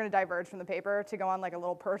opinion that we're going to diverge from the paper to go on like a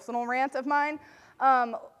little personal rant of mine.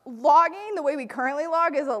 Logging, the way we currently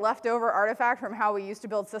log, is a leftover artifact from how we used to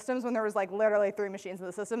build systems when there was like literally 3 machines in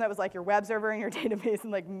the system. That was like your web server and your database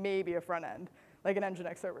and like maybe a front end, like an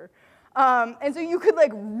Nginx server. And so you could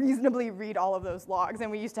like reasonably read all of those logs, and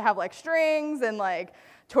we used to have like strings and like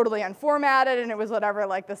totally unformatted, and it was whatever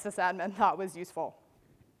like the sysadmin thought was useful.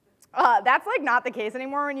 That's like not the case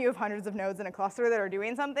anymore when you have hundreds of nodes in a cluster that are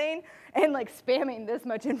doing something and like spamming this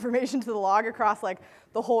much information to the log across like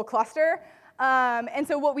the whole cluster. And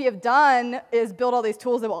so what we have done is build all these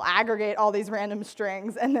tools that will aggregate all these random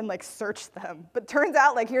strings and then like search them. But turns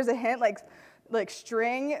out, like here's a hint, like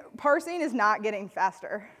string parsing is not getting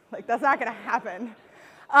faster. Like that's not gonna happen.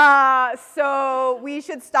 So we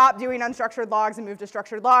should stop doing unstructured logs and move to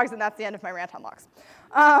structured logs, and that's the end of my rant on logs.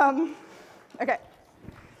 Okay.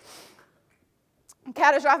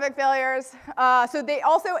 Catastrophic failures. So they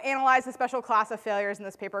also analyzed a special class of failures in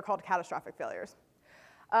this paper called catastrophic failures.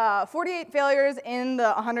 48 failures in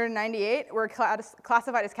the 198 were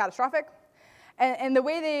classified as catastrophic. And the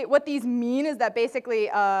way what these mean is that basically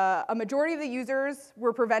a majority of the users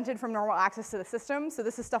were prevented from normal access to the system. So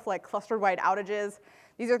this is stuff like cluster-wide outages.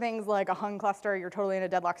 These are things like a hung cluster, you're totally in a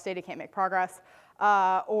deadlock state, you can't make progress,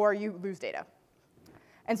 or you lose data.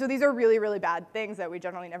 And so these are really, really bad things that we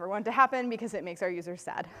generally never want to happen because it makes our users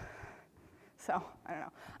sad. So I don't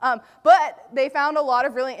know. But they found a lot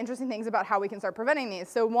of really interesting things about how we can start preventing these.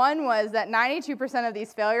 So one was that 92% of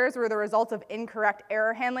these failures were the result of incorrect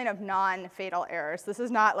error handling of non-fatal errors. This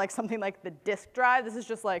is not like something like the disk drive. This is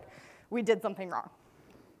just like we did something wrong.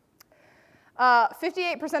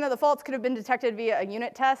 58% of the faults could have been detected via a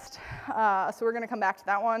unit test. So we're going to come back to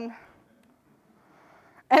that one.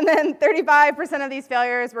 And then 35% of these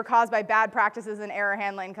failures were caused by bad practices in error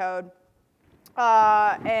handling code.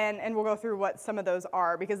 And we'll go through what some of those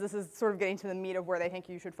are, because this is sort of getting to the meat of where they think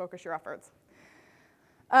you should focus your efforts.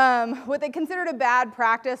 What they considered a bad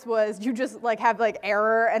practice was you just like have like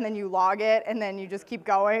error, and then you log it, and then you just keep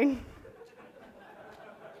going.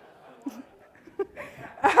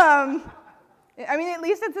 I mean, at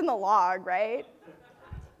least it's in the log, right?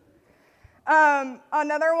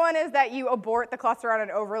 Another one is that you abort the cluster on an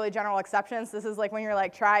overly general exception. So this is like when you're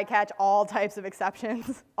like try catch all types of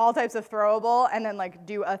exceptions, all types of throwable, and then like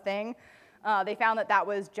do a thing. They found that that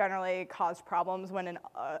was generally caused problems when an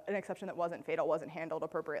exception that wasn't fatal wasn't handled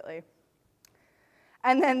appropriately.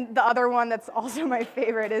 And then the other one that's also my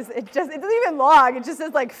favorite is it doesn't even log. It just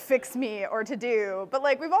says like fix me or to do. But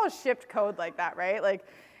like we've all shipped code like that, right? Like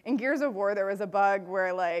in Gears of War, there was a bug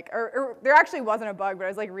where like, or there actually wasn't a bug, but I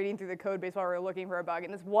was like reading through the code base while we were looking for a bug,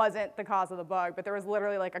 and this wasn't the cause of the bug, but there was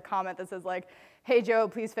literally like a comment that says like, hey Joe,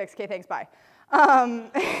 please fix, okay, thanks, bye.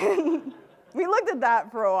 We looked at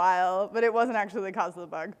that for a while, but it wasn't actually the cause of the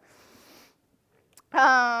bug.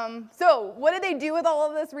 So what did they do with all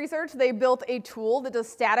of this research? They built a tool that does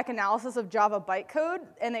static analysis of Java bytecode,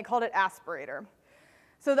 and they called it Aspirator.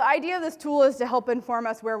 So the idea of this tool is to help inform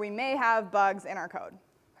us where we may have bugs in our code.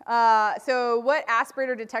 So what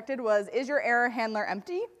Aspirator detected was, is your error handler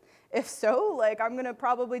empty? If so, like I'm gonna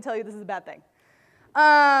probably tell you this is a bad thing.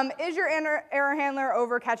 Is your error handler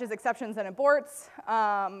over catches exceptions and aborts?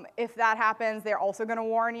 If that happens, they're also gonna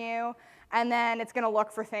warn you. And then it's going to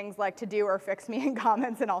look for things like to do or fix me in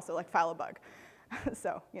comments and also like file a bug.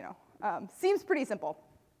 So, seems pretty simple.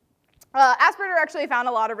 Aspirator actually found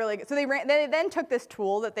a lot of really good, so they then took this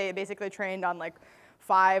tool that they basically trained on like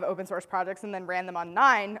 5 open source projects and then ran them on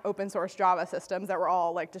 9 open source Java systems that were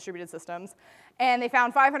all like distributed systems. And they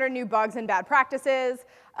found 500 new bugs and bad practices.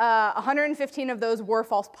 115 of those were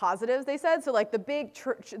false positives, they said. So like the big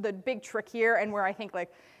trick here, and where I think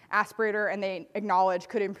like Aspirator and they acknowledge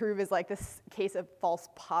could improve, is like this case of false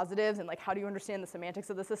positives and like how do you understand the semantics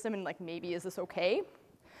of the system and like maybe is this okay?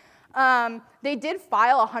 They did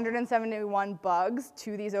file 171 bugs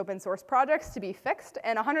to these open source projects to be fixed,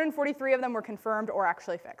 and 143 of them were confirmed or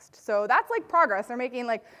actually fixed. So that's like progress. They're making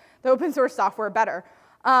like the open source software better.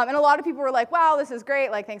 And a lot of people were like, wow, this is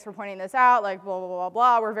great, like thanks for pointing this out, like blah, blah, blah,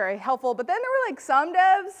 blah, we're very helpful. But then there were like some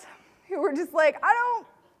devs who were just like, I don't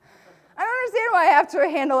understand why I have to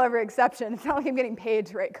handle every exception. It's not like I'm getting paid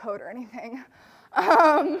to write code or anything.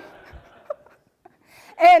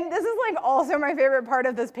 And this is like also my favorite part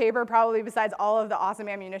of this paper, probably besides all of the awesome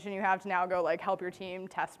ammunition you have to now go like help your team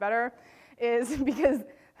test better, is because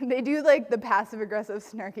they do like the passive aggressive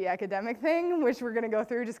snarky academic thing, which we're gonna go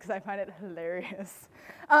through just because I find it hilarious.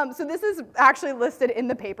 So this is actually listed in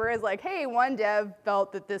the paper as like, hey, one dev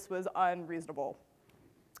felt that this was unreasonable.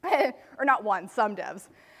 Or not one, some devs.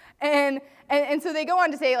 And so they go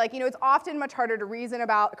on to say, like, it's often much harder to reason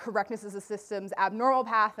about correctness as a system's abnormal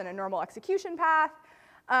path than a normal execution path.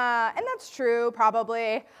 And that's true,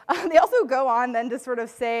 probably. They also go on then to sort of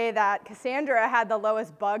say that Cassandra had the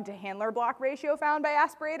lowest bug to handler block ratio found by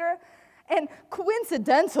Aspirator. And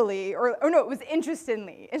coincidentally, or no, it was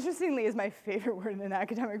interestingly is my favorite word in an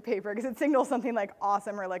academic paper because it signals something like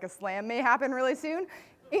awesome or like a slam may happen really soon.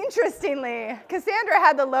 Interestingly, Cassandra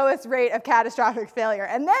had the lowest rate of catastrophic failure.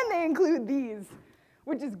 And then they include these,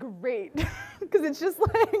 which is great because it's just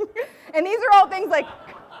like, and these are all things like,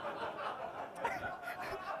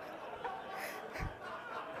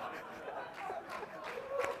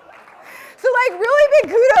 so like really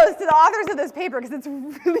big kudos to the authors of this paper because it's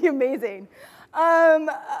really amazing.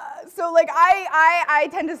 So like I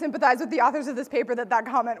tend to sympathize with the authors of this paper that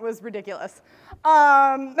comment was ridiculous.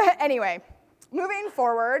 Anyway, moving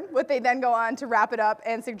forward, what they then go on to wrap it up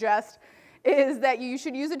and suggest is that you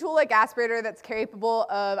should use a tool like Aspirator that's capable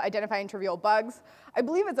of identifying trivial bugs. I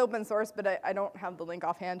believe it's open source, but I don't have the link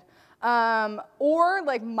offhand. Or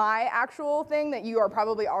like my actual thing that you are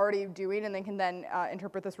probably already doing and then can then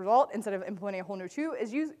interpret this result instead of implementing a whole new tool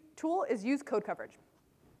is use code coverage.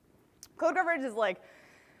 Code coverage is like,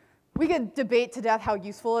 we could debate to death how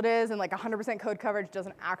useful it is, and like 100% code coverage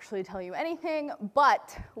doesn't actually tell you anything,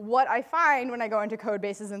 but what I find when I go into code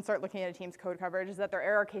bases and start looking at a team's code coverage is that their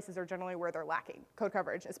error cases are generally where they're lacking code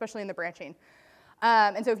coverage, especially in the branching.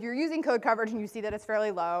 And so if you're using code coverage and you see that it's fairly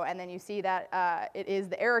low, and then you see that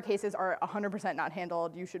the error cases are 100% not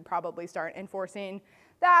handled, you should probably start enforcing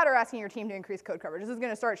that or asking your team to increase code coverage. This is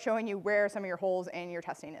going to start showing you where some of your holes in your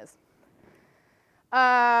testing is.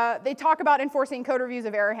 They talk about enforcing code reviews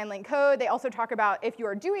of error handling code. They also talk about if you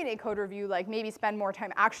are doing a code review, like maybe spend more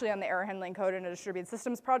time actually on the error handling code in a distributed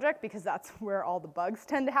systems project because that's where all the bugs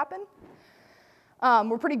tend to happen.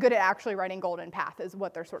 We're pretty good at actually writing golden path is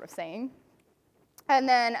what they're sort of saying. And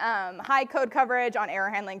then high code coverage on error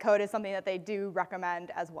handling code is something that they do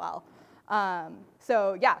recommend as well.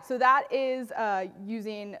 So that is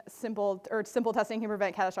using simple testing can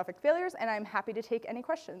prevent catastrophic failures, and I'm happy to take any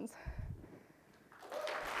questions.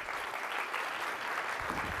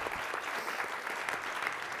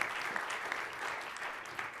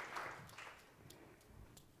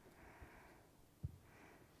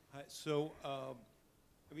 So,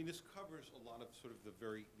 I mean, this covers a lot of sort of the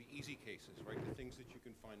easy cases, right? The things that you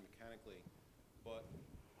can find mechanically. But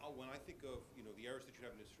when I think of, the errors that you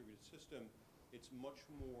have in a distributed system, it's much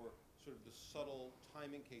more sort of the subtle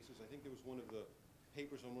timing cases. I think there was one of the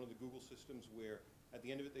papers on one of the Google systems where at the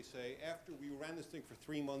end of it they say, after we ran this thing for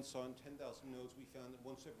 3 months on 10,000 nodes, we found that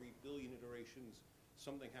once every billion iterations,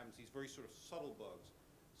 something happens, these very sort of subtle bugs.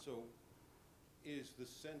 So is the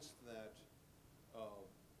sense that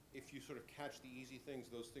if you sort of catch the easy things,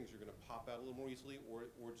 those things are going to pop out a little more easily, or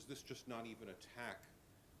does this just not even attack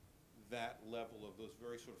that level of those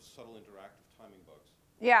very sort of subtle interactive timing bugs?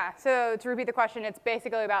 Yeah, so to repeat the question, it's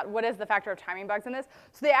basically about what is the factor of timing bugs in this.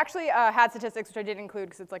 So they actually had statistics, which I did include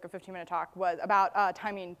because it's like a 15-minute talk, was about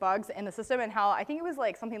timing bugs in the system and how I think it was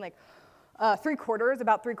like something like about three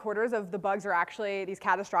quarters of the bugs are actually, these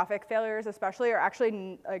catastrophic failures especially, are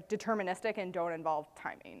actually like deterministic and don't involve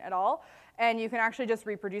timing at all. And you can actually just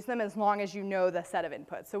reproduce them as long as you know the set of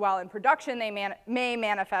inputs. So while in production they may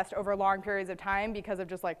manifest over long periods of time because of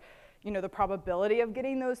just like, the probability of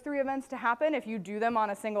getting those 3 events to happen, if you do them on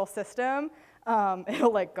a single system,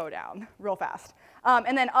 it'll like go down real fast.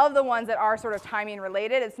 And then of the ones that are sort of timing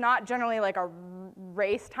related, it's not generally like a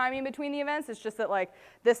race timing between the events. It's just that like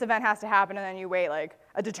this event has to happen, and then you wait like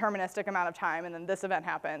a deterministic amount of time, and then this event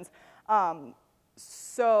happens.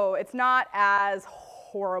 So it's not as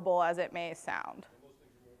horrible as it may sound.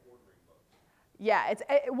 Yeah,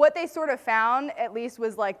 what they sort of found, at least,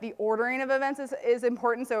 was like the ordering of events is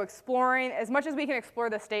important. So exploring, as much as we can explore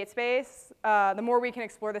the state space, the more we can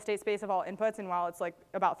explore the state space of all inputs, and while it's like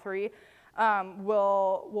about 3,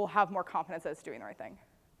 we'll have more confidence that it's doing the right thing.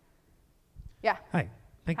 Yeah. Hi,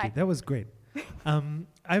 thank Hi. you. That was great. I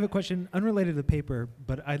have a question unrelated to the paper,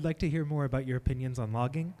 but I'd like to hear more about your opinions on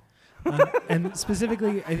logging. And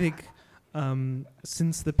specifically, I think,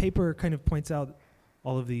 since the paper kind of points out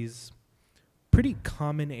all of these pretty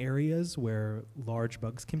common areas where large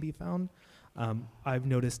bugs can be found, I've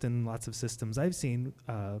noticed in lots of systems I've seen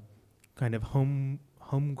kind of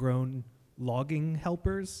homegrown logging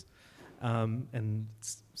helpers, and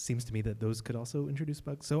it seems to me that those could also introduce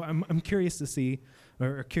bugs. So I'm curious to see,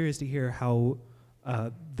 or curious to hear how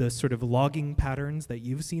the sort of logging patterns that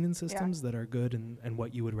you've seen in systems that are good, and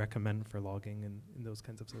what you would recommend for logging in those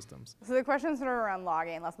kinds of systems. So the questions that are around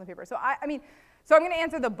logging, less in the paper. So so I'm going to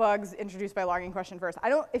answer the bugs introduced by logging question first.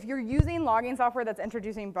 If you're using logging software that's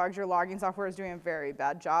introducing bugs, your logging software is doing a very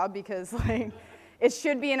bad job, because like it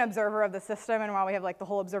should be an observer of the system, and while we have like the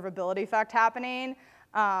whole observability effect happening,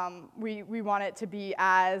 we want it to be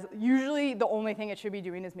usually the only thing it should be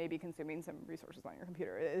doing is maybe consuming some resources on your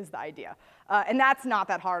computer, is the idea. And that's not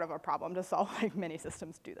that hard of a problem to solve. Like many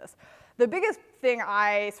systems do this. The biggest thing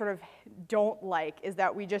I sort of don't like is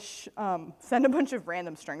that we just send a bunch of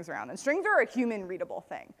random strings around. And strings are a human readable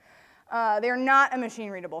thing. They're not a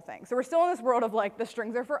machine readable thing. So we're still in this world of like the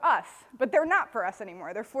strings are for us, but they're not for us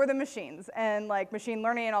anymore. They're for the machines, and like machine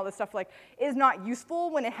learning and all this stuff like is not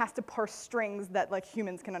useful when it has to parse strings that like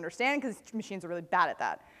humans can understand, because machines are really bad at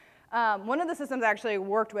that. One of the systems I actually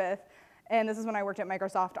worked with, and this is when I worked at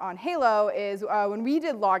Microsoft on Halo, is when we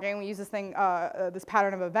did logging, we used this thing, this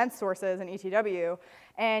pattern of event sources in ETW,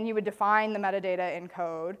 and you would define the metadata in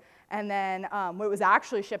code, and then what was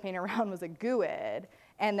actually shipping around was a GUID.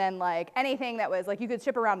 And then like anything that was like, you could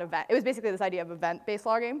ship around event. It was basically this idea of event-based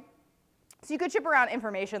logging. So you could ship around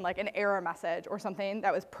information like an error message or something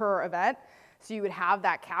that was per event. So you would have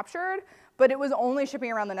that captured, but it was only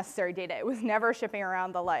shipping around the necessary data. It was never shipping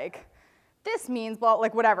around the like, this means, well,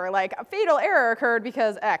 like whatever, like a fatal error occurred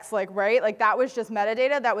because X, like, right? Like that was just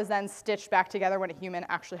metadata that was then stitched back together when a human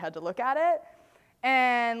actually had to look at it.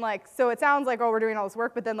 And like, so it sounds like, oh, we're doing all this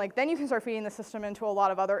work, but then like, then you can start feeding the system into a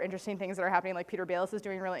lot of other interesting things that are happening. Like Peter Bayless is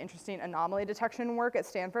doing really interesting anomaly detection work at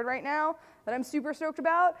Stanford right now that I'm super stoked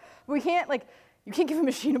about. But we can't like, you can't give a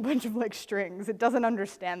machine a bunch of like strings. It doesn't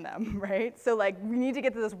understand them, right? So like, we need to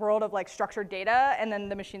get to this world of like structured data, and then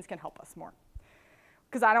the machines can help us more.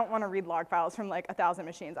 Because I don't want to read log files from like 1,000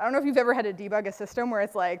 machines. I don't know if you've ever had to debug a system where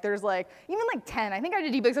it's like, there's like, even like 10. I think I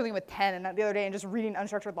had to debug something with 10 and the other day and just reading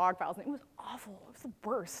unstructured log files, and it was awful. It was the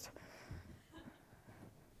worst.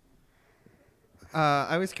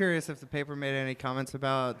 I was curious if the paper made any comments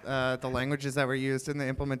about the languages that were used in the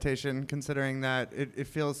implementation, considering that it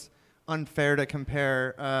feels unfair to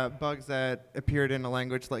compare bugs that appeared in a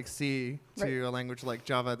language like C to a language like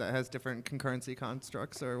Java that has different concurrency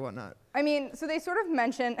constructs or whatnot. I mean, so they sort of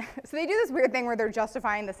mention, so they do this weird thing where they're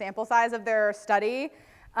justifying the sample size of their study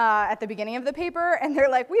at the beginning of the paper, and they're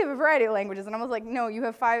like, we have a variety of languages, and I was like, no, you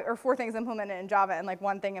have 5 or 4 things implemented in Java and like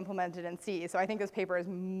 1 thing implemented in C. So I think this paper is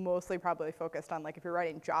mostly probably focused on like if you're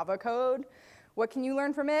writing Java code, what can you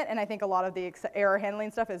learn from it? And I think a lot of the error handling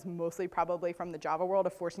stuff is mostly probably from the Java world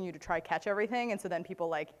of forcing you to try catch everything, and so then people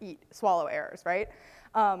like swallow errors, right?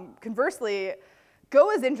 Conversely,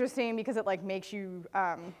 Go is interesting because it like makes you,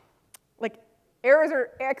 like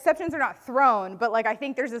exceptions are not thrown, but like I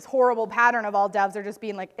think there's this horrible pattern of all devs are just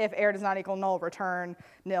being like, if error does not equal null, return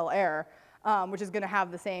nil error, which is gonna have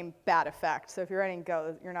the same bad effect. So if you're writing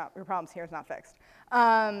Go, your problems here is not fixed.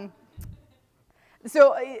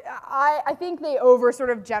 So I think they over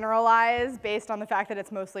sort of generalize based on the fact that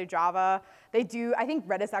it's mostly Java. They do, I think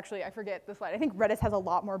Redis actually, I forget the slide, I think Redis has a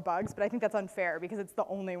lot more bugs, but I think that's unfair because it's the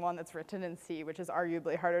only one that's written in C, which is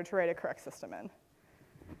arguably harder to write a correct system in.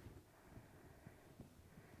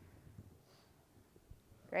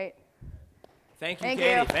 Great. Thank you,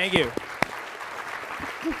 Caitie. Thank you.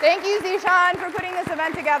 Thank you, Zishan, for putting this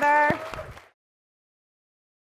event together.